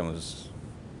hurt Elliott and was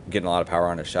getting a lot of power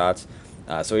on his shots.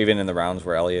 So even in the rounds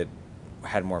where Elliott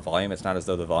had more volume, it's not as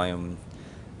though the volume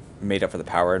made up for the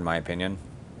power, in my opinion.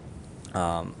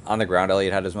 On the ground,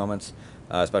 Elliott had his moments,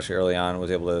 especially early on.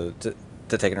 Was able to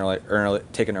take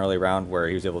an early round where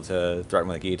he was able to threaten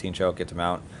with a guillotine choke, get to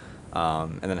mount,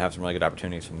 and then have some really good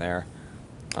opportunities from there.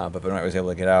 But Benoit was able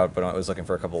to get out. Benoit was looking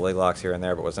for a couple of leg locks here and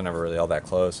there, but wasn't ever really all that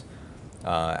close.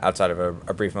 Outside of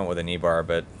a brief moment with a knee bar,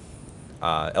 but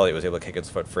Elliott was able to kick his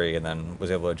foot free and then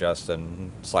was able to adjust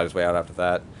and slide his way out after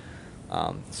that.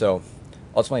 So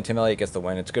ultimately, Tim Elliott gets the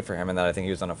win. It's good for him in that I think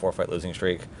he was on a 4-fight losing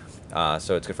streak.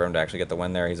 So it's good for him to actually get the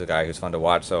win there. He's a guy who's fun to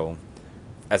watch. So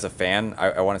as a fan,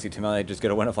 I want to see Tim Elliott just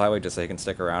get a win at flyweight just so he can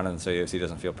stick around and so UFC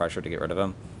doesn't feel pressure to get rid of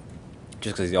him.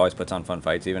 Just because he always puts on fun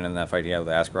fights. Even in that fight he had with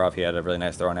Askarov, he had a really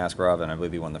nice throw on Askarov, and I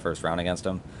believe he won the first round against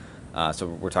him. So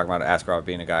we're talking about Askarov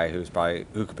being a guy who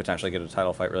could potentially get a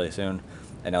title fight really soon,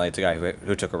 and Elliott's a guy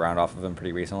who took a round off of him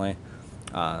pretty recently.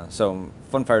 So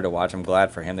fun fighter to watch. I'm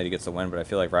glad for him that he gets the win, but I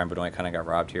feel like Ryan Benoit kind of got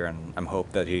robbed here, and I'm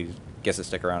hope that he gets to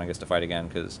stick around and gets to fight again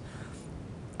because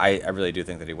I really do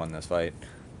think that he won this fight.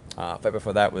 Fight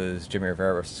before that was Jimmy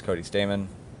Rivera versus Cody Stamann.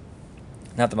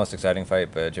 Not the most exciting fight,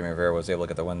 but Jimmy Rivera was able to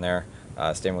get the win there.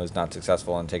 Stamann was not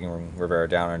successful in taking Rivera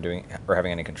down or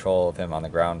having any control of him on the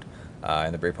ground.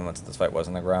 In the brief moments that this fight was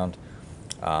on the ground.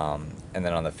 And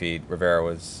then on the feet, Rivera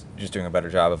was just doing a better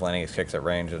job of landing his kicks at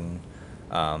range and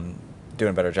doing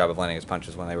a better job of landing his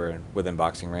punches when they were within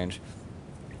boxing range.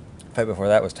 Fight before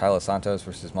that was Tyler Santos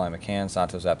versus Molly McCann.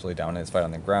 Santos absolutely dominated this fight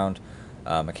on the ground.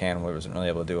 McCann wasn't really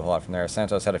able to do a whole lot from there.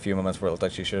 Santos had a few moments where it looked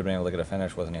like she should have been able to get a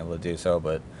finish, wasn't able to do so,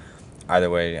 but either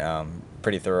way,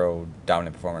 pretty thorough,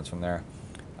 dominant performance from there.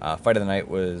 Fight of the night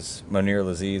was Munir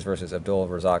Laziz versus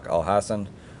Abdulaziz Al Hassan.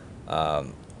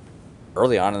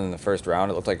 Early on in the first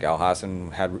round, it looked like Al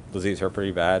Hassan had Laziz hurt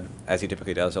pretty bad. As he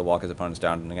typically does, he'll walk his opponents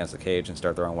down against the cage and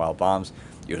start throwing wild bombs,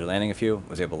 usually landing a few.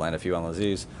 Was able to land a few on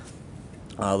Laziz.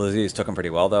 Laziz took him pretty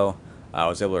well, though.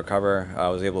 Was able to recover.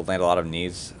 Was able to land a lot of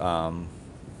knees,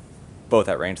 both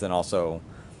at range, then also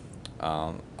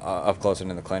up close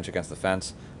and in the clinch against the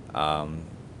fence.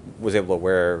 Was able to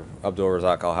wear Abdulaziz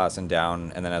Al Hassan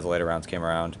down, and then as the later rounds came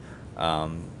around,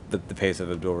 the pace of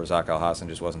Abdulaziz Al Hassan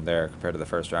just wasn't there compared to the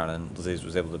first round, and Laziz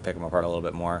was able to pick him apart a little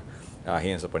bit more.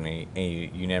 He ends up winning a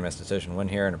unanimous decision win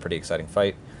here in a pretty exciting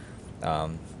fight.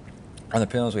 On the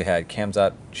prelims, we had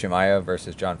Khamzat Chimaev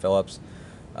versus John Phillips.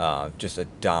 Just a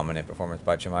dominant performance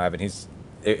by Chimaev, and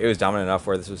it was dominant enough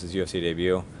where this was his UFC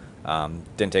debut.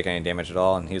 Didn't take any damage at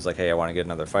all, and he's like, hey, I want to get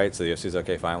another fight. So the UFC's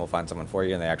okay, fine, we'll find someone for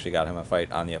you, and they actually got him a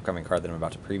fight on the upcoming card that I'm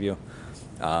about to preview.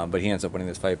 But he ends up winning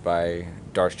this fight by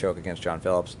Darce choke against John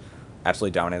Phillips.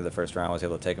 Absolutely dominated the first round, was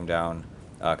able to take him down,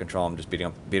 control him, just beat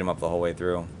him up the whole way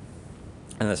through.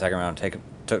 And the second round,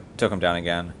 took him down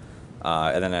again.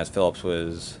 And then as Phillips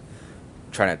was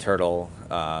trying to turtle,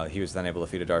 he was then able to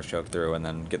feed a Darce choke through and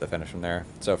then get the finish from there.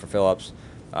 So for Phillips,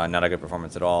 not a good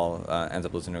performance at all. Ends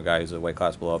up losing to a guy who's a weight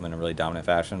class below him in a really dominant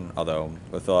fashion. Although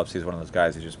with Phillips, he's one of those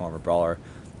guys who's just more of a brawler,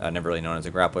 never really known as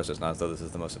a grappler, so it's not as though this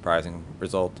is the most surprising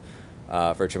result.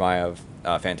 For Chimaev,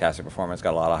 fantastic performance,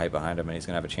 got a lot of hype behind him, and he's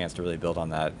going to have a chance to really build on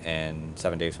that in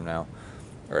 7 days from now,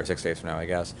 or 6 days from now, I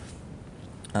guess.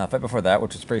 Fight before that,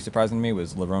 which was pretty surprising to me,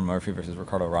 was Lerone Murphy versus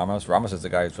Ricardo Ramos. Ramos is the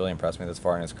guy who's really impressed me this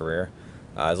far in his career.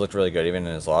 He's looked really good even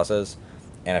in his losses,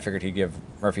 and I figured he'd give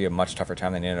Murphy a much tougher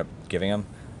time than he ended up giving him.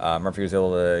 Murphy was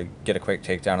able to get a quick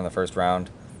takedown in the first round,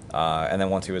 and then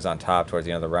once he was on top towards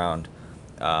the end of the round,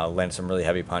 landed some really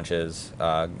heavy punches,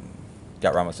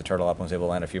 got Ramos to turtle up and was able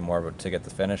to land a few more to get the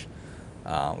finish.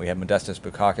 We had Modestas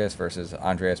Bukauskas versus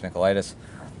Andreas Michailidis.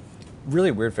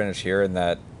 Really weird finish here in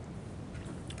that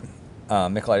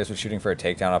Michailidis was shooting for a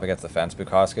takedown up against the fence.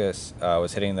 Bukauskas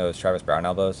was hitting those Travis Brown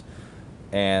elbows.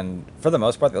 And for the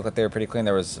most part, they looked like they were pretty clean.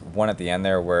 There was one at the end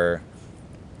there where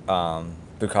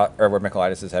where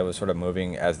Michailidis' head was sort of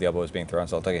moving as the elbow was being thrown,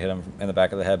 so it looked like it hit him in the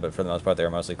back of the head, but for the most part, they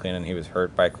were mostly clean, and he was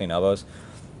hurt by clean elbows.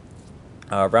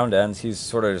 Round ends, he's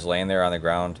sort of just laying there on the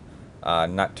ground,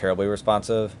 not terribly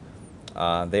responsive.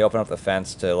 They open up the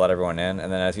fence to let everyone in,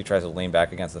 and then as he tries to lean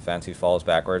back against the fence, he falls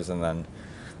backwards, and then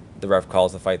the ref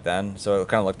calls the fight then. So it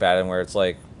kind of looked bad, and where it's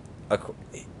like,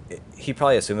 he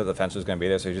probably assumed that the fence was going to be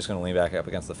there, so he was just going to lean back up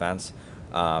against the fence.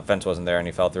 Fence wasn't there, and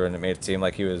he fell through, and it made it seem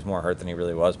like he was more hurt than he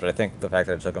really was. But I think the fact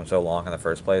that it took him so long in the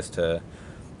first place to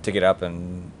get up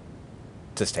and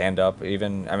to stand up,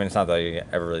 even, I mean, it's not that he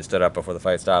ever really stood up before the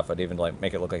fight stopped, but even to like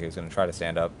make it look like he was going to try to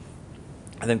stand up,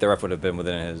 I think the ref would have been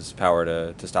within his power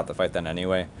to stop the fight then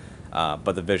anyway.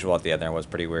 But the visual at the end there was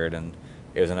pretty weird, and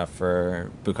it was enough for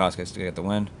Bukauskas to get the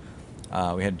win.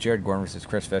 We had Jared Gordon versus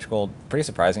Chris Fishgold. Pretty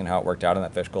surprising how it worked out in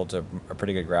that Fishgold's a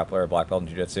pretty good grappler, a black belt in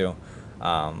jiu-jitsu.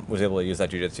 Was able to use that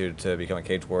jiu-jitsu to become a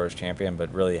Cage Warriors champion,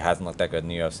 but really hasn't looked that good in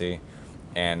the UFC.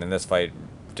 And in this fight,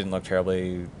 didn't look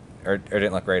terribly, or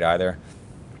didn't look great either.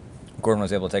 Gordon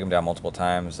was able to take him down multiple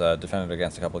times, defended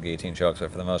against a couple of guillotine chokes,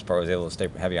 but for the most part was able to stay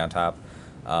heavy on top,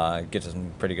 get to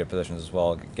some pretty good positions as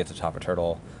well, get to top of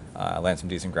turtle, land some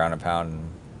decent ground and pound,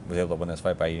 and was able to win this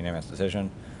fight by unanimous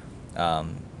decision.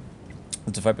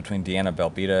 It's a fight between Deanna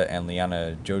Belbita and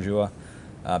Liana Jojua.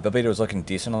 Belbita was looking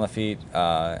decent on the feet,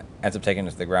 ends up taking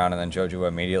it to the ground, and then Jojua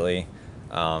immediately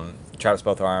traps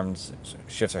both arms,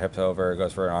 shifts her hips over,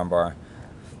 goes for an armbar.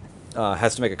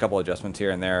 Has to make a couple adjustments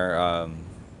here and there.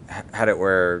 Had it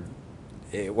where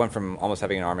it went from almost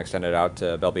having an arm extended out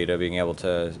to Belbita being able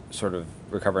to sort of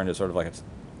recover into sort of like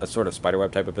a sort of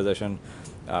spiderweb type of position,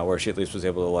 where she at least was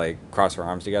able to like cross her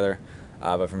arms together.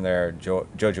 But from there,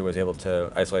 Jojo was able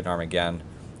to isolate an arm again,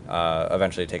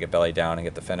 eventually take it belly down and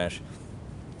get the finish.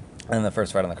 And then the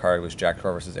first fight on the card was Jack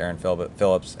Shore versus Aaron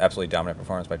Phillips. Absolutely dominant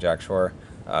performance by Jack Shore,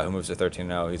 who moves to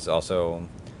 13-0. He's also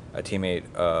a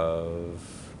teammate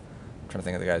of, I'm trying to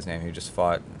think of the guy's name who just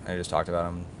fought. I just talked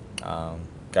about him.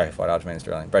 Guy who fought Aljamain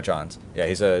Sterling, Brett Johns. Yeah,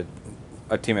 he's a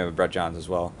teammate of Brett Johns as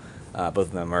well. Both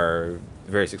of them are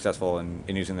very successful in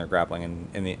using their grappling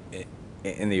in the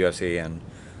UFC, and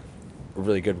a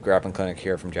really good grappling clinic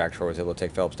here from Jack Shore. Was able to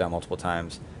take Phillips down multiple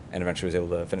times and eventually was able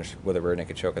to finish with a rear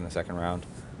naked choke in the second round.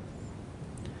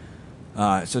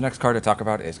 So next card to talk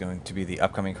about is going to be the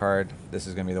upcoming card. This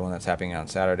is going to be the one that's happening on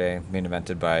Saturday, main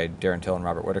evented by Darren Till and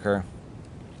Robert Whittaker.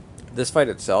 This fight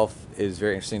itself is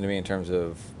very interesting to me in terms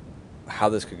of how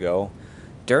this could go.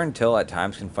 Darren Till at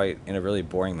times can fight in a really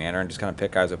boring manner and just kind of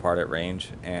pick guys apart at range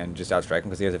and just outstrike them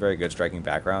because he has a very good striking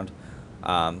background. To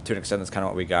an extent, that's kind of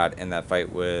what we got in that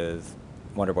fight with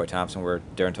Wonderboy Thompson, where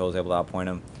Darren Till was able to outpoint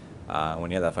him.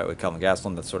 When he had that fight with Kelvin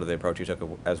Gastelum, that's sort of the approach he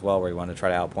took as well, where he wanted to try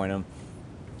to outpoint him.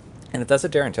 And if that's the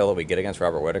Darren Till that we get against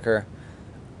Robert Whittaker,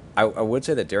 I would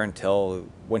say that Darren Till,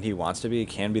 when he wants to be,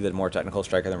 can be the more technical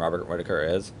striker than Robert Whittaker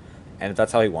is. And if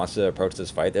that's how he wants to approach this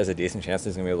fight, there's a decent chance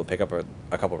he's going to be able to pick up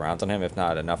a couple rounds on him, if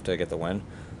not enough to get the win.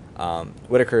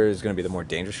 Whittaker is going to be the more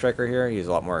dangerous striker here. He's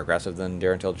a lot more aggressive than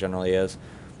Darren Till generally is.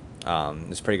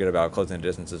 He's pretty good about closing the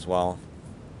distance as well.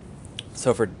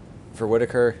 So for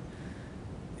Whittaker,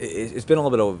 it's been a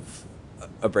little bit of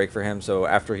a break for him. So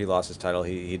after he lost his title,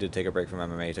 he did take a break from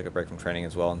MMA. He took a break from training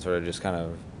as well, and sort of just kind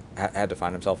of had to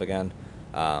find himself again.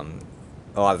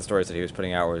 A lot of the stories that he was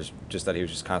putting out was just that he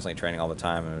was just constantly training all the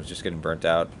time and was just getting burnt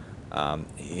out.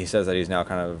 He says that he's now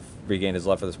kind of regained his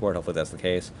love for the sport. Hopefully that's the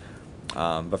case.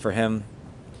 But for him,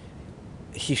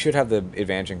 he should have the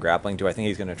advantage in grappling. Do I think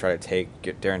he's going to try to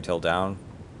get Darren Till down?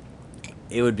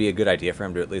 It would be a good idea for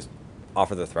him to at least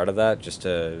offer the threat of that, just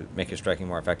to make his striking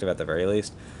more effective at the very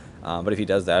least. But if he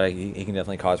does that, he can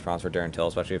definitely cause problems for Darren Till,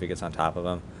 especially if he gets on top of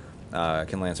him.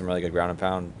 Can land some really good ground and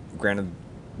pound. Granted,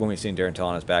 when we've seen Darren Till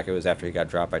on his back, it was after he got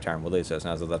dropped by Tyron Woodley, so it's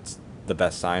not as though that's the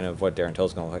best sign of what Darren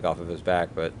Till's going to look like off of his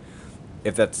back. But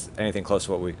if that's anything close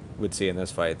to what we would see in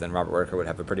this fight, then Robert Whittaker would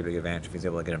have a pretty big advantage if he's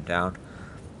able to get him down.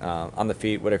 On the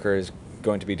feet, Whittaker is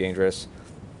going to be dangerous.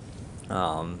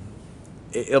 It'll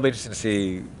be interesting to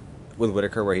see with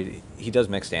Whittaker, where he does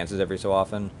mix stances every so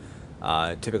often.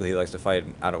 Typically, he likes to fight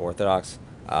out of orthodox,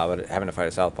 but having to fight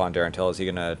a southpaw and Darren Till, is he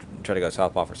going to try to go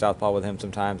southpaw for southpaw with him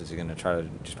sometimes? Is he going to try to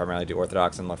just primarily do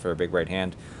orthodox and look for a big right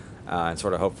hand and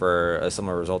sort of hope for a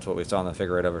similar result to what we saw in the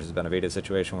Figueiredo versus Benavidez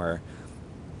situation, where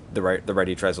the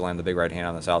righty tries to land the big right hand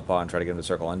on the southpaw and try to get him to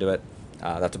circle into it?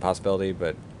 That's a possibility,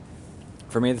 but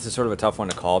for me, this is sort of a tough one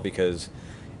to call because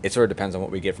it sort of depends on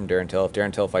what we get from Darren Till. If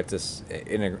Darren Till fights this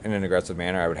in an aggressive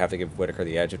manner, I would have to give Whittaker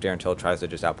the edge. If Darren Till tries to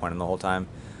just outpoint him the whole time,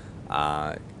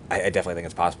 I definitely think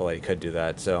it's possible that he could do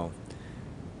that. So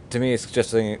to me, it's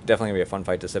just definitely going to be a fun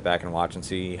fight to sit back and watch and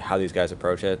see how these guys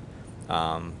approach it.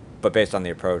 But based on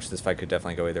the approach, this fight could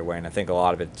definitely go either way, and I think a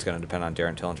lot of it's going to depend on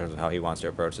Darren Till in terms of how he wants to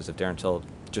approach this. If Darren Till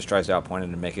just tries to outpoint it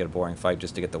and make it a boring fight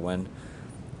just to get the win,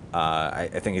 I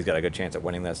think he's got a good chance at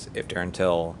winning this. If Darren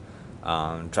Till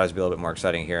tries to be a little bit more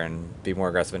exciting here and be more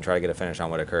aggressive and try to get a finish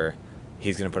on Whittaker,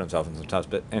 he's going to put himself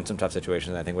in some tough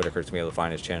situations. I think Whittaker's going to be able to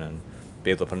find his chin and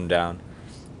be able to put him down.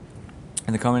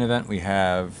 In the co-main event, we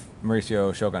have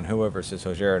Mauricio Shogun Rua versus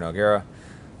Rogerio Nogueira.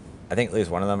 I think at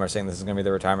least one of them are saying this is going to be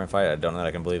the retirement fight. I don't know that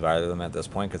I can believe either of them at this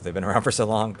point because they've been around for so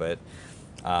long, but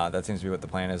that seems to be what the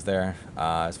plan is there.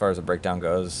 As far as the breakdown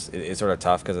goes, it's sort of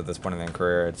tough because at this point in their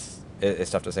career, it's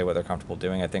tough to say what they're comfortable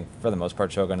doing. I think for the most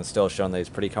part, Shogun has still shown that he's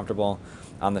pretty comfortable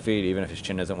on the feet, even if his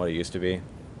chin isn't what it used to be.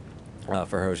 For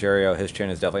Rogerio, his chin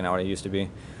is definitely not what it used to be,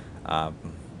 but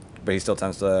he still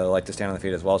tends to like to stand on the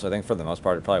feet as well. So I think for the most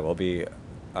part, it probably will be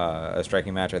a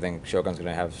striking match. I think Shogun's going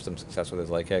to have some success with his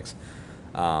leg kicks.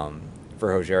 For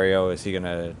Rogerio, is he going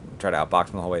to try to outbox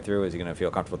him the whole way through? Is he going to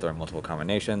feel comfortable throwing multiple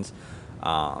combinations?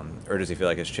 Or does he feel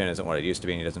like his chin isn't what it used to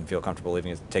be and he doesn't feel comfortable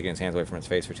taking his hands away from his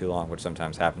face for too long, which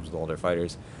sometimes happens with older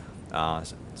fighters?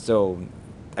 So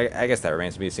I guess that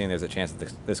remains to be seen. There's a chance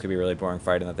that this could be a really boring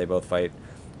fight and that they both fight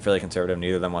fairly conservative.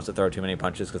 Neither of them wants to throw too many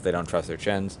punches because they don't trust their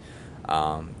chins.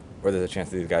 Or there's a chance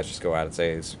that these guys just go out and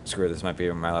say, screw it, this might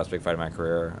be my last big fight of my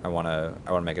career. I want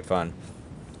to make it fun.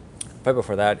 Fight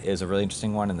before that is a really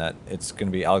interesting one in that it's going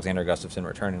to be Alexander Gustafsson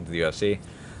returning to the UFC,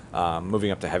 moving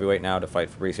up to heavyweight now to fight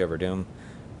Fabricio Verdum.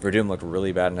 Verdum looked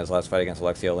really bad in his last fight against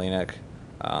Alexei Oleinik.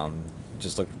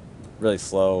 Just looked really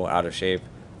slow, out of shape.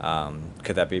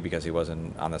 Could that be because he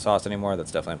wasn't on the sauce anymore?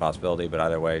 That's definitely a possibility, but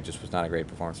either way, just was not a great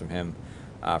performance from him.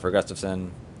 For Gustafsson,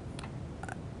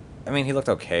 I mean, he looked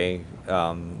okay.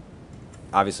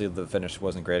 Obviously, the finish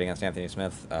wasn't great against Anthony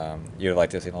Smith. You would like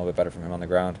to see a little bit better from him on the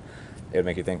ground. It would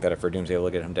make you think that if Verdum's able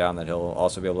to get him down, that he'll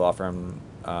also be able to offer him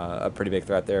a pretty big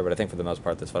threat there. But I think for the most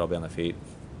part, this fight will be on the feet.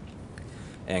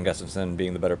 And Gustafsson,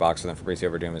 being the better boxer than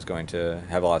Fabricio Verdum, is going to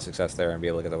have a lot of success there and be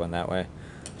able to get the win that way.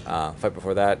 Fight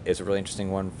before that is a really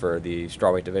interesting one for the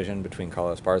strawweight division between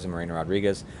Carlos Esparza and Marina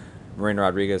Rodriguez. Marina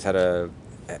Rodriguez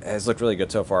has looked really good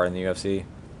so far in the UFC.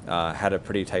 Had a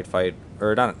pretty tight fight,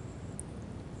 or not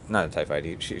a tight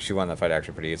fight. She won the fight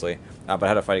actually pretty easily, but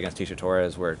had a fight against Tisha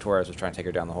Torres where Torres was trying to take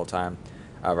her down the whole time.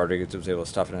 Rodriguez was able to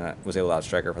stuff it and was able to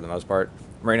outstrike her for the most part.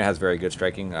 Marina has very good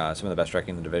striking, some of the best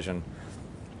striking in the division.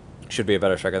 Should be a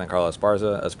better striker than Carlos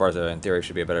Esparza. Esparza, in theory,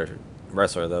 should be a better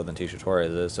wrestler, though, than Tisha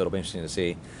Torres is, so it'll be interesting to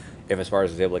see if Esparza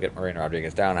is able to get Marina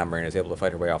Rodriguez down, how Marina is able to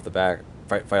fight her way off the back,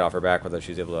 fight off her back, whether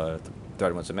she's able to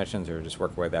threaten with submissions or just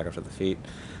work her way back up to the feet.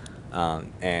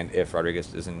 And if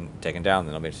Rodriguez isn't taken down,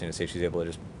 then it'll be interesting to see if she's able to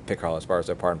just pick Carlos Esparza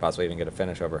apart and possibly even get a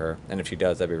finish over her. And if she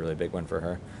does, that'd be a really big win for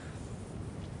her.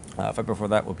 Fight before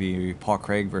that will be Paul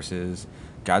Craig versus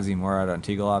Ghazi Murad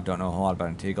Antigulov. Don't know a whole lot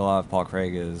about Antigulov. Paul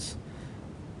Craig is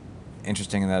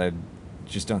interesting in that I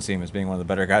just don't see him as being one of the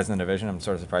better guys in the division. I'm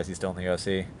sort of surprised he's still in the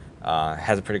UFC.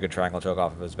 Has a pretty good triangle choke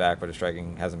off of his back, but his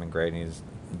striking hasn't been great, and he's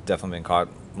definitely been caught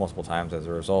multiple times as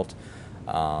a result.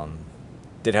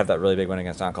 Did have that really big win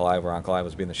against Ankalaev, where Ankalaev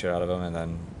was beating the shit out of him, and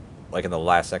then, like in the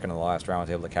last second of the last round, was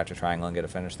able to catch a triangle and get a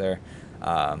finish there.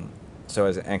 So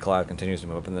as Ankalaev continues to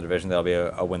move up in the division, that'll be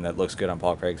a win that looks good on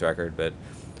Paul Craig's record, but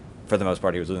for the most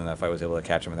part, he was losing that fight, was able to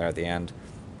catch him there at the end.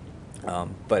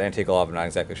 But Antigulov, I'm not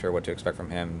exactly sure what to expect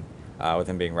from him, with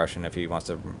him being Russian, if he wants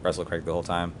to wrestle Craig the whole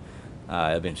time.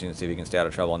 It'll be interesting to see if he can stay out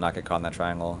of trouble and not get caught in that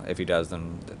triangle. If he does,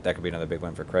 then that could be another big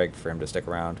win for Craig, for him to stick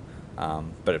around.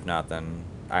 But if not, then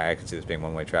I could see this being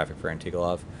one-way traffic for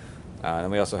Antigulov.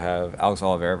 Then we also have Alex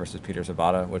Oliveira versus Peter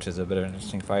Sabata, which is a bit of an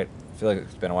interesting fight. I feel like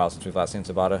it's been a while since we've last seen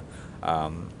Sabata.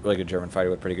 Really good German fighter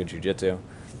with pretty good jiu-jitsu.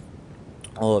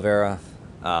 Oliveira,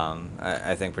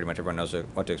 I think pretty much everyone knows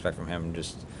what to expect from him.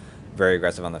 Just very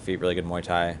aggressive on the feet, really good Muay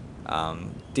Thai.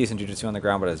 Decent jiu-jitsu on the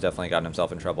ground, but has definitely gotten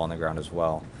himself in trouble on the ground as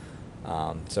well.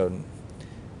 So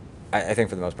I think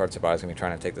for the most part, Sabata's going to be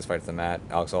trying to take this fight to the mat.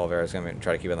 Alex Oliveira is going to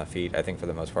try to keep it on the feet. I think for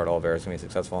the most part, Oliveira is going to be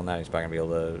successful in that. He's probably going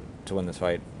to be able to win this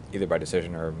fight either by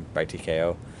decision or by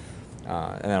TKO.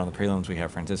 And then on the prelims, we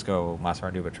have Francisco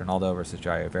Massaranduba Trinaldo versus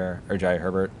Jai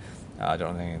Herbert. I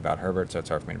don't know anything about Herbert, so it's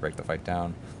hard for me to break the fight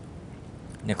down.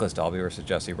 Nicholas Dalby versus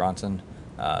Jesse Ronson.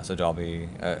 So Dalby,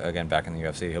 again, back in the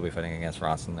UFC, he'll be fighting against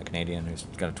Ronson, the Canadian, who's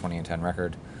got a 20-10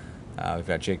 record. We've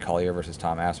got Jake Collier versus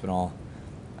Tom Aspinall.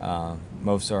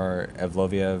 Movsar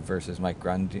Evloviev versus Mike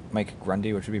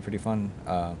Grundy, which would be pretty fun.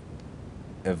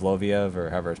 Evloviev, or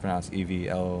however it's pronounced,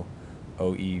 Evloev.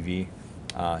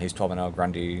 He's 12-0.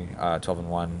 Grundy,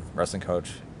 12-1 wrestling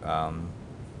coach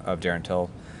of Darren Till.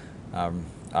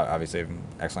 Obviously, an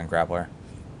excellent grappler.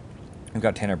 We've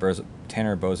got Tanner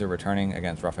Bozer returning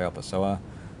against Rafael Pessoa.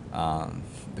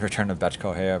 The return of Betch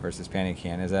Kohea versus Pani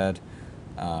Kianizad.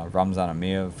 Ramzan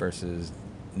Amiev versus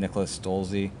Nicholas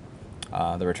Stolze.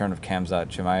 The return of Khamzat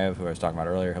Chimaev, who I was talking about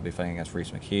earlier. He'll be fighting against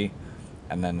Reese McKee.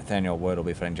 And then Nathaniel Wood will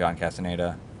be fighting John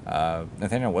Castaneda.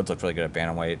 Nathaniel Woods looked really good at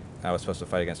bantamweight. I was supposed to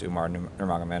fight against Umar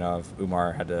Nurmagomedov.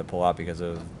 Umar had to pull out because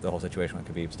of the whole situation with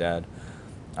Khabib's dad.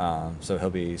 So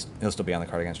he'll still be on the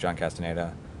card against John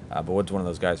Castaneda. But Wood's one of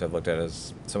those guys I've looked at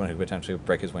as someone who could potentially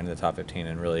break his way into the top 15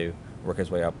 and really work his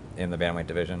way up in the bantamweight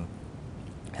division.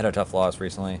 Had a tough loss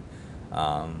recently.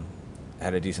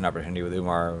 Had a decent opportunity with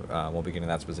Umar. Won't be getting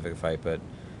that specific fight, but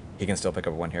he can still pick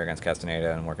up a win here against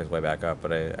Castaneda and work his way back up.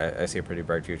 But I see a pretty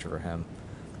bright future for him.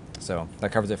 So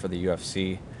that covers it for the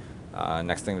UFC.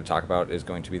 Next thing to talk about is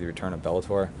going to be the return of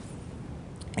Bellator.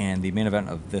 And the main event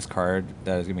of this card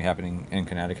that is going to be happening in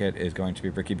Connecticut is going to be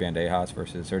Ricky Bandejas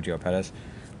versus Sergio Pettis,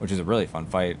 which is a really fun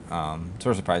fight. It's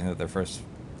sort of surprising that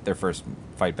their first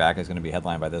fight back is going to be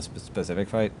headlined by this specific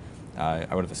fight.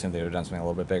 I would have assumed they would have done something a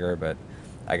little bit bigger, but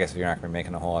I guess if you're not going to be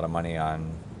making a whole lot of money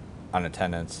on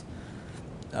attendance,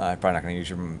 probably not going to use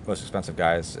your most expensive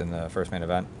guys in the first main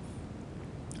event.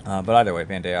 But either way,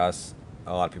 Bandejas,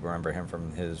 a lot of people remember him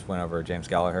from his win over James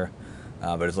Gallagher,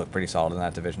 but has looked pretty solid in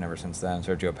that division ever since then.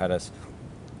 Sergio Pettis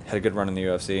had a good run in the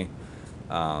UFC,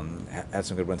 had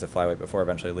some good wins at flyweight before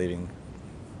eventually leaving.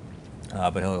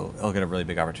 But he'll get a really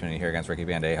big opportunity here against Ricky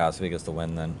Bandejas. If he gets the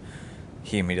win, then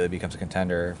he immediately becomes a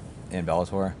contender in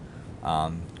Bellator.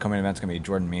 Coming event's going to be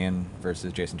Jordan Meehan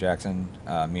versus Jason Jackson.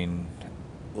 Meehan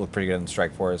looked pretty good in the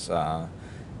Strikeforce.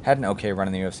 Had an okay run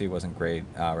in the UFC, wasn't great.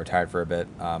 Retired for a bit,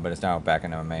 but is now back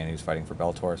in MMA and he's fighting for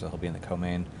Bellator, so he'll be in the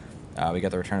co-main. We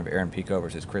got the return of Aaron Pico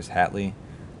versus Chris Hatley.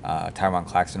 Tyron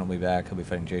Claxton will be back. He'll be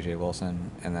fighting J.J.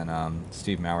 Wilson. And then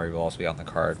Steve Mowry will also be on the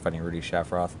card fighting Rudy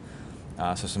Shafroth.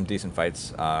 So some decent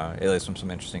fights, at least some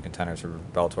interesting contenders for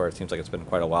Bellator. It seems like it's been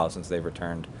quite a while since they've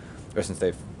returned, or since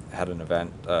they've had an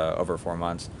event over 4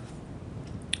 months.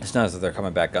 It's not as if they're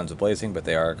coming back guns a-blazing, but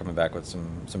they are coming back with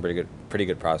some pretty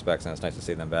good prospects, and it's nice to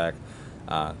see them back.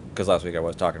 Because last week I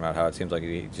was talking about how it seems like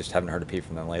you just haven't heard a peep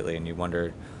from them lately, and you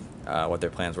wondered what their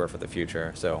plans were for the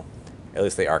future. So at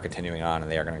least they are continuing on,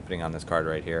 and they are going to be putting on this card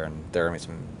right here, and there are going to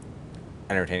be some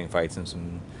entertaining fights and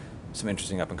some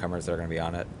interesting up-and-comers that are going to be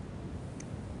on it.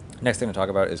 Next thing to talk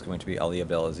about is going to be Ali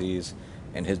Abdelaziz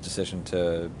and his decision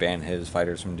to ban his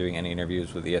fighters from doing any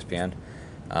interviews with ESPN.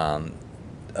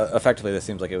 Effectively, this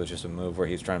seems like it was just a move where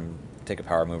he's trying to take a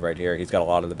power move right here. He's got a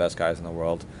lot of the best guys in the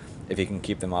world. If he can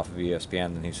keep them off of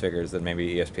ESPN, then he figures that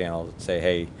maybe ESPN will say,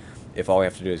 hey, if all we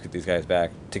have to do is get these guys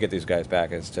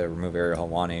back, is to remove Ariel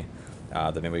Helwani,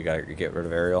 then maybe we got to get rid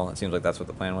of Ariel. It seems like that's what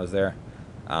the plan was there.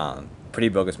 Pretty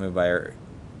bogus move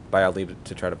by Ali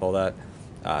to try to pull that.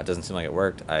 It doesn't seem like it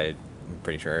worked. I'm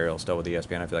pretty sure Ariel's still with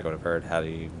ESPN. I feel like I would have heard had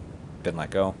he been let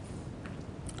go.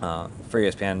 For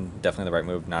ESPN, definitely the right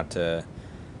move not to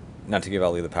give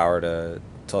Ali the power to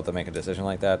let them make a decision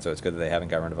like that. So it's good that they haven't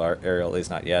gotten rid of Ariel, at least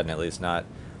not yet, and at least not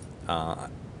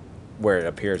where it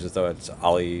appears as though it's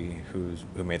Ali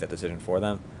who made that decision for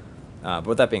them. But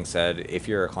with that being said, if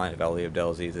you're a client of Ali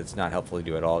Abdelaziz, it's not helpful to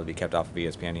do at all to be kept off of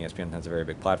ESPN. ESPN has a very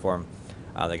big platform.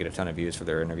 They get a ton of views for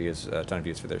their interviews, a ton of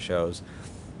views for their shows.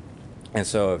 And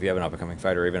so if you have an up-and-coming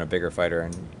fighter, or even a bigger fighter,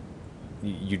 and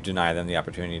you deny them the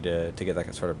opportunity to get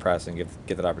that sort of press and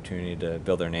get that opportunity to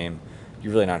build their name,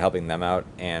 you're really not helping them out.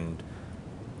 And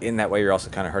in that way, you're also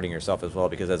kind of hurting yourself as well,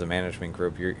 because as a management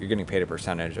group, you're getting paid a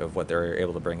percentage of what they're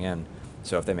able to bring in.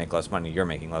 So if they make less money, you're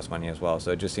making less money as well.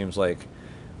 So it just seems like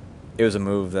it was a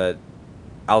move that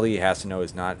Ali has to know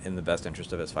is not in the best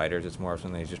interest of his fighters. It's more of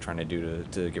something he's just trying to do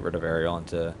to get rid of Ariel and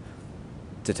to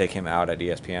take him out at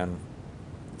ESPN.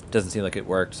 Doesn't seem like it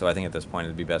worked, so I think at this point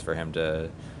it'd be best for him to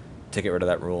get rid of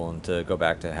that rule and to go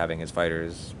back to having his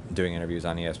fighters doing interviews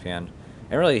on ESPN.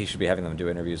 And really, he should be having them do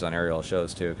interviews on Ariel's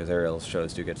shows too, because Ariel's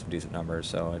shows do get some decent numbers,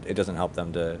 so it doesn't help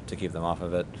them to keep them off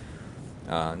of it.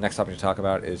 Next topic to talk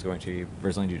about is going to be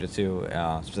Brazilian Jiu-Jitsu,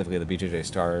 specifically the BJJ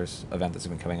Stars event that's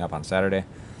been coming up on Saturday.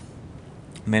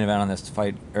 Main event on this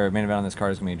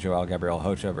card is going to be Joel Gabriel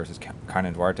Rocha versus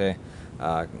Kaynan Duarte.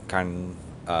 Kaynan,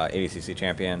 ADCC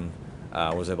champion,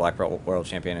 was a black belt world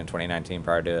champion in 2019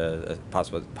 prior to a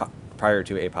positive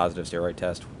steroid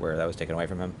test where that was taken away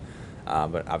from him.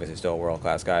 But obviously still a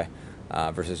world-class guy,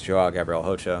 versus Joel Gabriel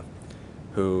Rocha,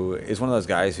 who is one of those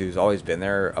guys who's always been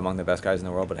there among the best guys in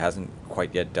the world, but hasn't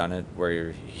quite yet done it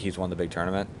where he's won the big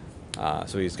tournament.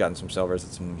 So he's gotten some silvers at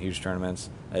some huge tournaments,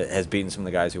 has beaten some of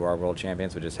the guys who are world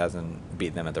champions, but just hasn't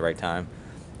beaten them at the right time.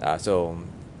 So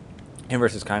him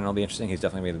versus Kaynan will be interesting. He's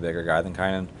definitely the bigger guy than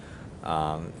Kaynan.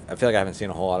 I feel like I haven't seen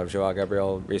a whole lot of Joel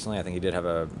Gabriel recently. I think he did have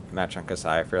a match on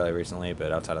Kasai fairly recently,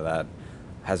 but outside of that,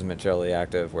 hasn't been terribly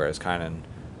active, whereas Kaynan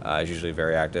is usually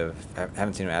very active. I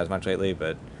haven't seen him as much lately,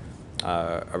 but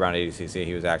around ADCC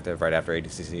he was active. Right after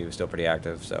ADCC he was still pretty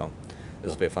active, so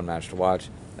this will be a fun match to watch.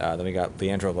 Then we got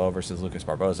Leandro Lo versus Lucas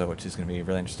Barboza, which is going to be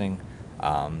really interesting.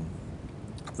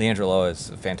 Leandro Lo is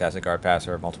a fantastic guard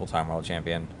passer, multiple-time world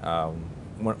champion,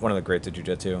 one of the greats of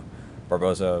jiu-jitsu.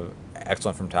 Barboza,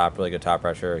 excellent from top, really good top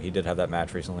pressure. He did have that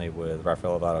match recently with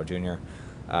Rafael Lovato Jr.,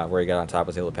 where he got on top,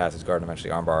 was able to pass his guard and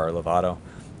eventually armbar Lovato.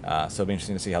 So it'll be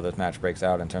interesting to see how this match breaks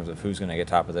out in terms of who's going to get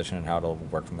top position and how it'll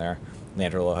work from there.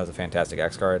 Leandro has a fantastic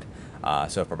X guard,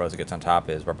 so if Barboza gets on top,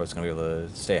 is Barboza going to be able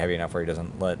to stay heavy enough where he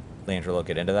doesn't let Leandro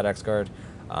get into that X guard,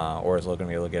 or is Lo going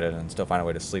to be able to get it and still find a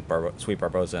way to sweep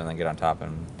Barboza and then get on top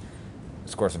and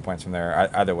score some points from there?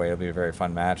 Either way, it'll be a very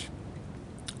fun match.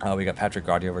 We got Patrick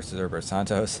Gaudio versus Herbert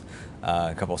Santos,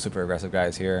 a couple super aggressive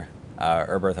guys here.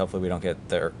 Herbert, hopefully we don't get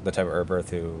the type of Herbert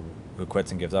who quits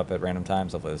and gives up at random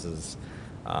times. Hopefully this is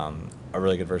a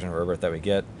really good version of Herbert that we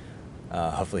get.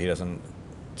 Hopefully he doesn't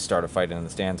start a fight in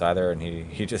the stands either, and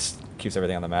he just keeps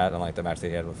everything on the mat, unlike the match that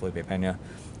he had with Felipe Pena.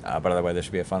 But either way, this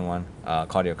should be a fun one.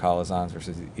 Claudio Calazans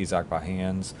versus Isaac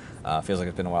Bahians. Feels like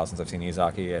it's been a while since I've seen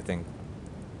Izaki. I think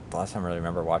the last time I really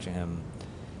remember watching him,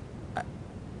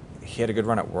 he had a good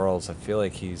run at Worlds. I feel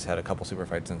like he's had a couple super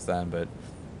fights since then, but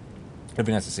it'd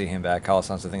be nice to see him back.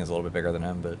 Calazans, I think, is a little bit bigger than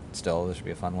him, but still, this should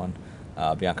be a fun one.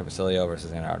 Bianca Basilio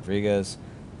versus Ana Rodriguez.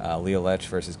 Leo Lech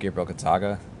versus Gabriel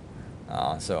Gonzaga.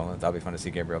 So that'll be fun to see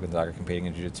Gabriel Gonzaga competing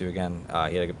in Jiu-Jitsu again.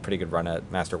 He had a pretty good run at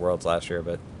Master Worlds last year,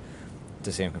 but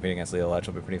to see him competing against Leo Lech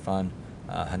will be pretty fun.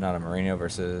 Hanada Moreno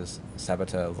versus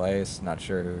Sabata Laes. Not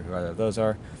sure who either of those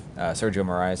are. Sergio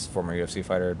Moraes, former UFC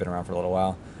fighter, been around for a little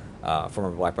while. Former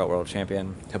black belt world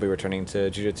champion. He'll be returning to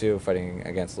Jiu-Jitsu, fighting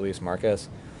against Luis Marquez.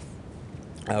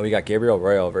 We got Gabriel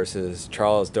Royal versus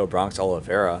Charles Do Bronx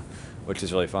Oliveira, which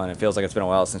is really fun. It feels like it's been a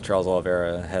while since Charles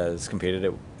Oliveira has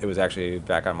competed. It was actually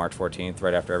back on March 14th,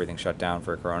 right after everything shut down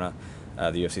for Corona.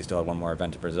 The UFC still had one more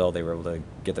event in Brazil. They were able to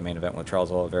get the main event with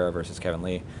Charles Oliveira versus Kevin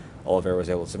Lee. Oliveira was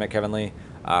able to submit Kevin Lee.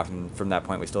 From that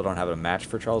point, we still don't have a match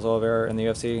for Charles Oliveira in the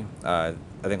UFC. I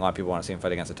think a lot of people want to see him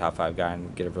fight against a top 5 guy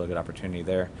and get a really good opportunity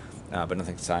there, but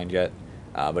nothing's signed yet.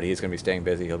 But he's going to be staying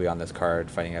busy. He'll be on this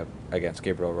card fighting up against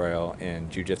Gabriel Royal in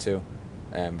Jiu-Jitsu.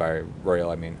 And by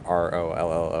Royal, I mean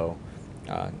Rollo.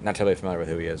 Not totally familiar with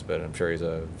who he is, but I'm sure he's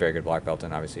a very good black belt,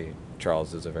 and obviously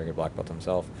Charles is a very good black belt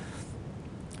himself.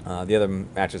 The other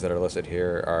matches that are listed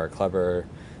here are Kleber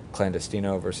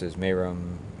Clandestino versus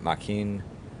Mayram Makin.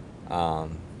 I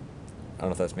don't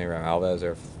know if that's Mayram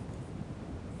Alves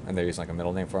and they're using like a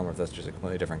middle name for him, or if that's just a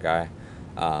completely different guy.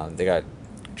 They got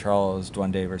Charles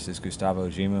Duende versus Gustavo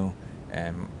Gimu,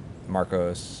 and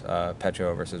Marcos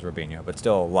Petro versus Robinho. But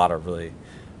still a lot of really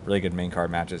good main card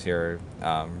matches here,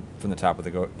 from the top with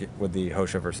the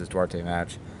Hosha versus Duarte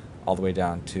match, all the way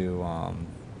down to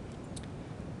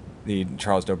the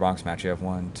Charles Do Bronx match. You have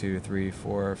 1, 2, 3,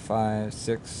 4, 5,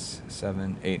 6,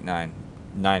 7, 8, 9.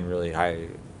 9 really high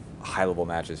level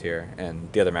matches here,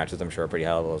 and the other matches I'm sure are pretty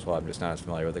high level as well. I'm just not as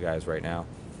familiar with the guys right now.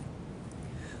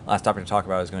 Last topic to talk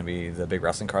about is going to be the big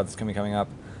wrestling card that's going to be coming up.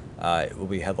 It will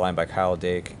be headlined by Kyle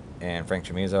Dake and Frank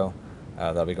Chamizo.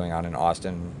 That'll be going on in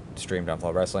Austin, streamed on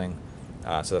Flowrestling. So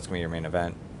that's going to be your main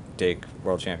event. Dake,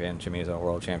 world champion. Chamizo,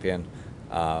 world champion.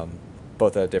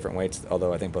 Both at different weights,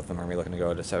 although I think both of them are going to be looking to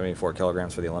go to 74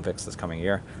 kilograms for the Olympics this coming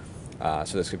year.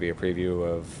 So this could be a preview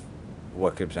of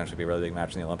what could potentially be a really big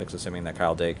match in the Olympics, assuming that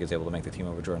Kyle Dake is able to make the team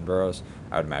over Jordan Burroughs.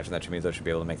 I would imagine that Chamizo should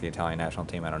be able to make the Italian national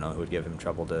team. I don't know who would give him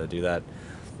trouble to do that.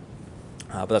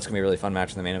 But that's going to be a really fun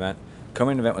match in the main event.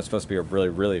 Co-main event was supposed to be a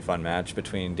really fun match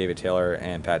between David Taylor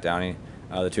and Pat Downey.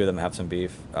 The two of them have some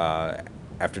beef.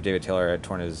 After David Taylor had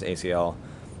torn his ACL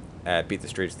at Beat the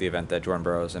Streets, the event that Jordan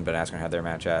Burroughs and Ben Askren had their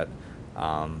match at,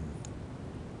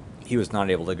 he was not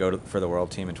able to go for the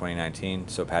world team in 2019,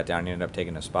 so Pat Downey ended up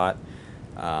taking a spot.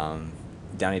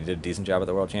 Downey did a decent job at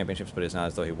the World Championships, but it's not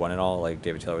as though he won it all like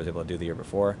David Taylor was able to do the year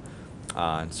before.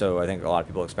 So I think a lot of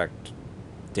people expect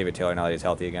David Taylor, now that he's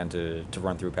healthy again, to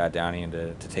run through Pat Downey and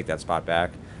to take that spot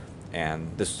back.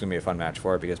 And this is going to be a fun match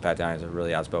for it because Pat Downey is a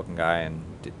really outspoken guy, and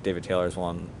David Taylor is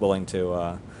willing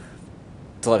to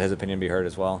let his opinion be heard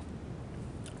as well.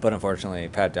 But unfortunately,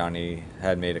 Pat Downey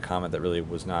had made a comment that really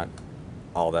was not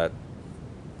all that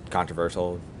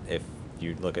controversial if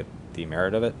you look at the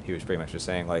merit of it. He was pretty much just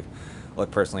saying, like,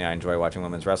 look, personally, I enjoy watching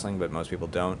women's wrestling, but most people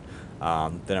don't.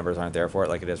 The numbers aren't there for it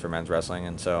like it is for men's wrestling,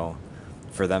 and so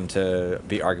for them to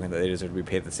be arguing that they deserve to be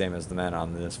paid the same as the men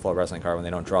on this Flow Wrestling card when they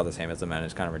don't draw the same as the men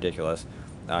is kind of ridiculous.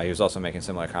 He was also making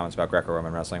similar comments about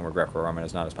Greco-Roman wrestling, where Greco-Roman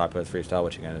is not as popular as freestyle,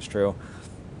 which again is true.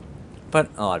 But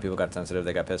a lot of people got sensitive,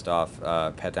 they got pissed off.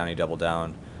 Pat Downey doubled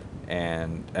down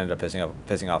and ended up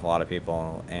pissing off a lot of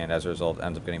people, and as a result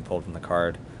ends up getting pulled from the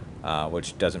card,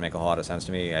 which doesn't make a whole lot of sense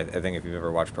to me. I think if you've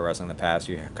ever watched pro wrestling in the past,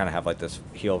 you kind of have like this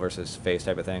heel versus face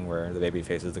type of thing, where the baby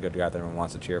face is the good guy that everyone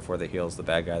wants to cheer for, the heel is the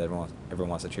bad guy that everyone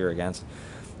wants to cheer against.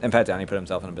 And Pat Downey put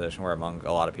himself in a position where among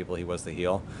a lot of people he was the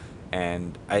heel,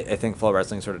 And I think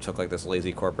Flowrestling sort of took like this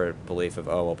lazy corporate belief of,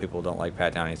 oh, well, people don't like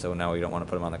Pat Downey, so now we don't want to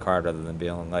put him on the card, rather than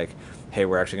being like, hey,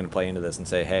 we're actually going to play into this and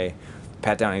say, hey,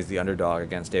 Pat Downey's the underdog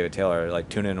against David Taylor. Like,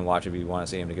 tune in and watch if you want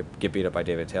to see him to get beat up by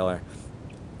David Taylor.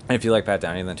 And if you like Pat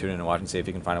Downey, then tune in and watch and see if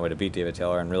you can find a way to beat David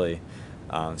Taylor and really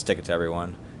stick it to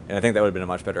everyone. And I think that would have been a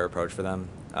much better approach for them.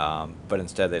 But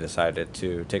instead, they decided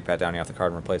to take Pat Downey off the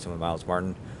card and replace him with Miles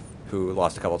Martin, who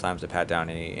lost a couple times to Pat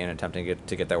Downey in attempting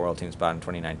to get that world team spot in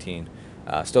 2019.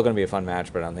 Still going to be a fun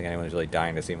match, but I don't think anyone's really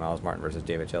dying to see Miles Martin versus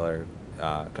David Taylor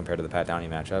compared to the Pat Downey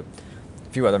matchup. A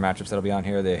few other matchups that'll be on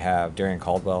here. They have Darian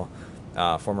Caldwell,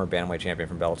 former bantamweight champion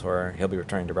from Bellator. He'll be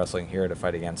returning to wrestling here to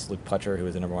fight against Luke Pletcher, who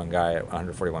was the number one guy at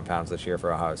 141 pounds this year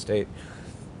for Ohio State.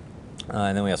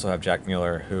 And then we also have Jack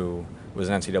Mueller, who was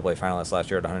an NCAA finalist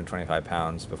last year at 125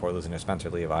 pounds before losing to Spencer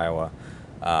Lee of Iowa.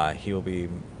 He will be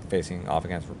facing off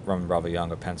against Roman Bravo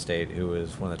Young of Penn State, who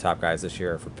is one of the top guys this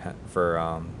year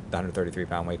for the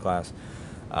 133-pound weight class.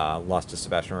 Lost to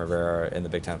Sebastian Rivera in the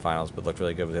Big Ten Finals, but looked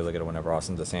really good. Was able to get a win over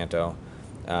Austin DeSanto.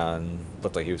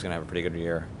 Looked like he was going to have a pretty good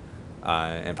year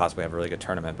and possibly have a really good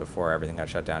tournament before everything got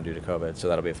shut down due to COVID. So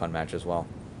that'll be a fun match as well.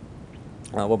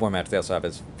 One more match they also have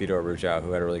is Vitor Arujau,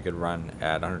 who had a really good run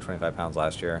at 125 pounds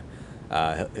last year.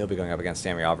 He'll be going up against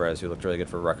Sammy Alvarez, who looked really good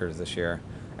for Rutgers this year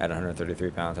at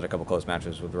 133 pounds. Had a couple close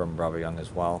matches with Roman Bravo Young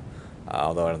as well.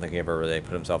 Although I don't think he ever really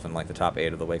put himself in like the top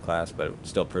 8 of the weight class, but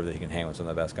still proved that he can hang with some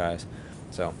of the best guys.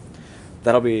 So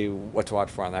that'll be what to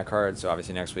watch for on that card. So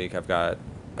obviously next week I've got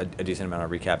a decent amount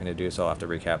of recapping to do, so I'll have to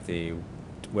recap the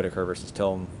Whittaker versus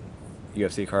Till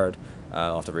UFC card.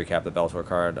 I'll have to recap the Bellator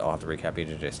card. I'll have to recap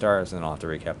BJJ Stars, and then I'll have to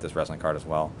recap this wrestling card as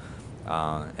well.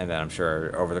 And then I'm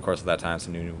sure over the course of that time,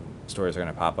 some new stories are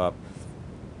going to pop up.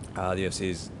 The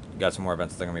UFC's got some more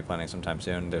events they're going to be planning sometime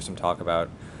soon. There's some talk about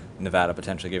Nevada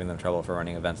potentially giving them trouble for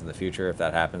running events in the future. If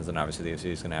that happens, then obviously the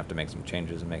UFC is going to have to make some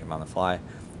changes and make them on the fly.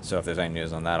 So if there's any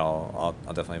news on that, I'll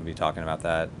definitely be talking about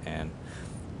that. And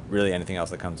really anything else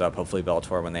that comes up. Hopefully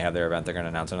Bellator, when they have their event, they're going to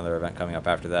announce another event coming up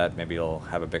after that. Maybe it'll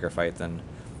have a bigger fight than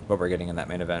what we're getting in that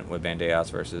main event with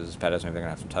Bandejas versus Pettis. Maybe they're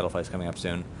going to have some title fights coming up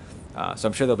soon. So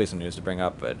I'm sure there'll be some news to bring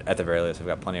up, but at the very least, I've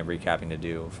got plenty of recapping to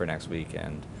do for next week,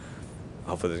 and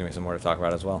hopefully there's going to be some more to talk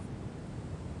about as well.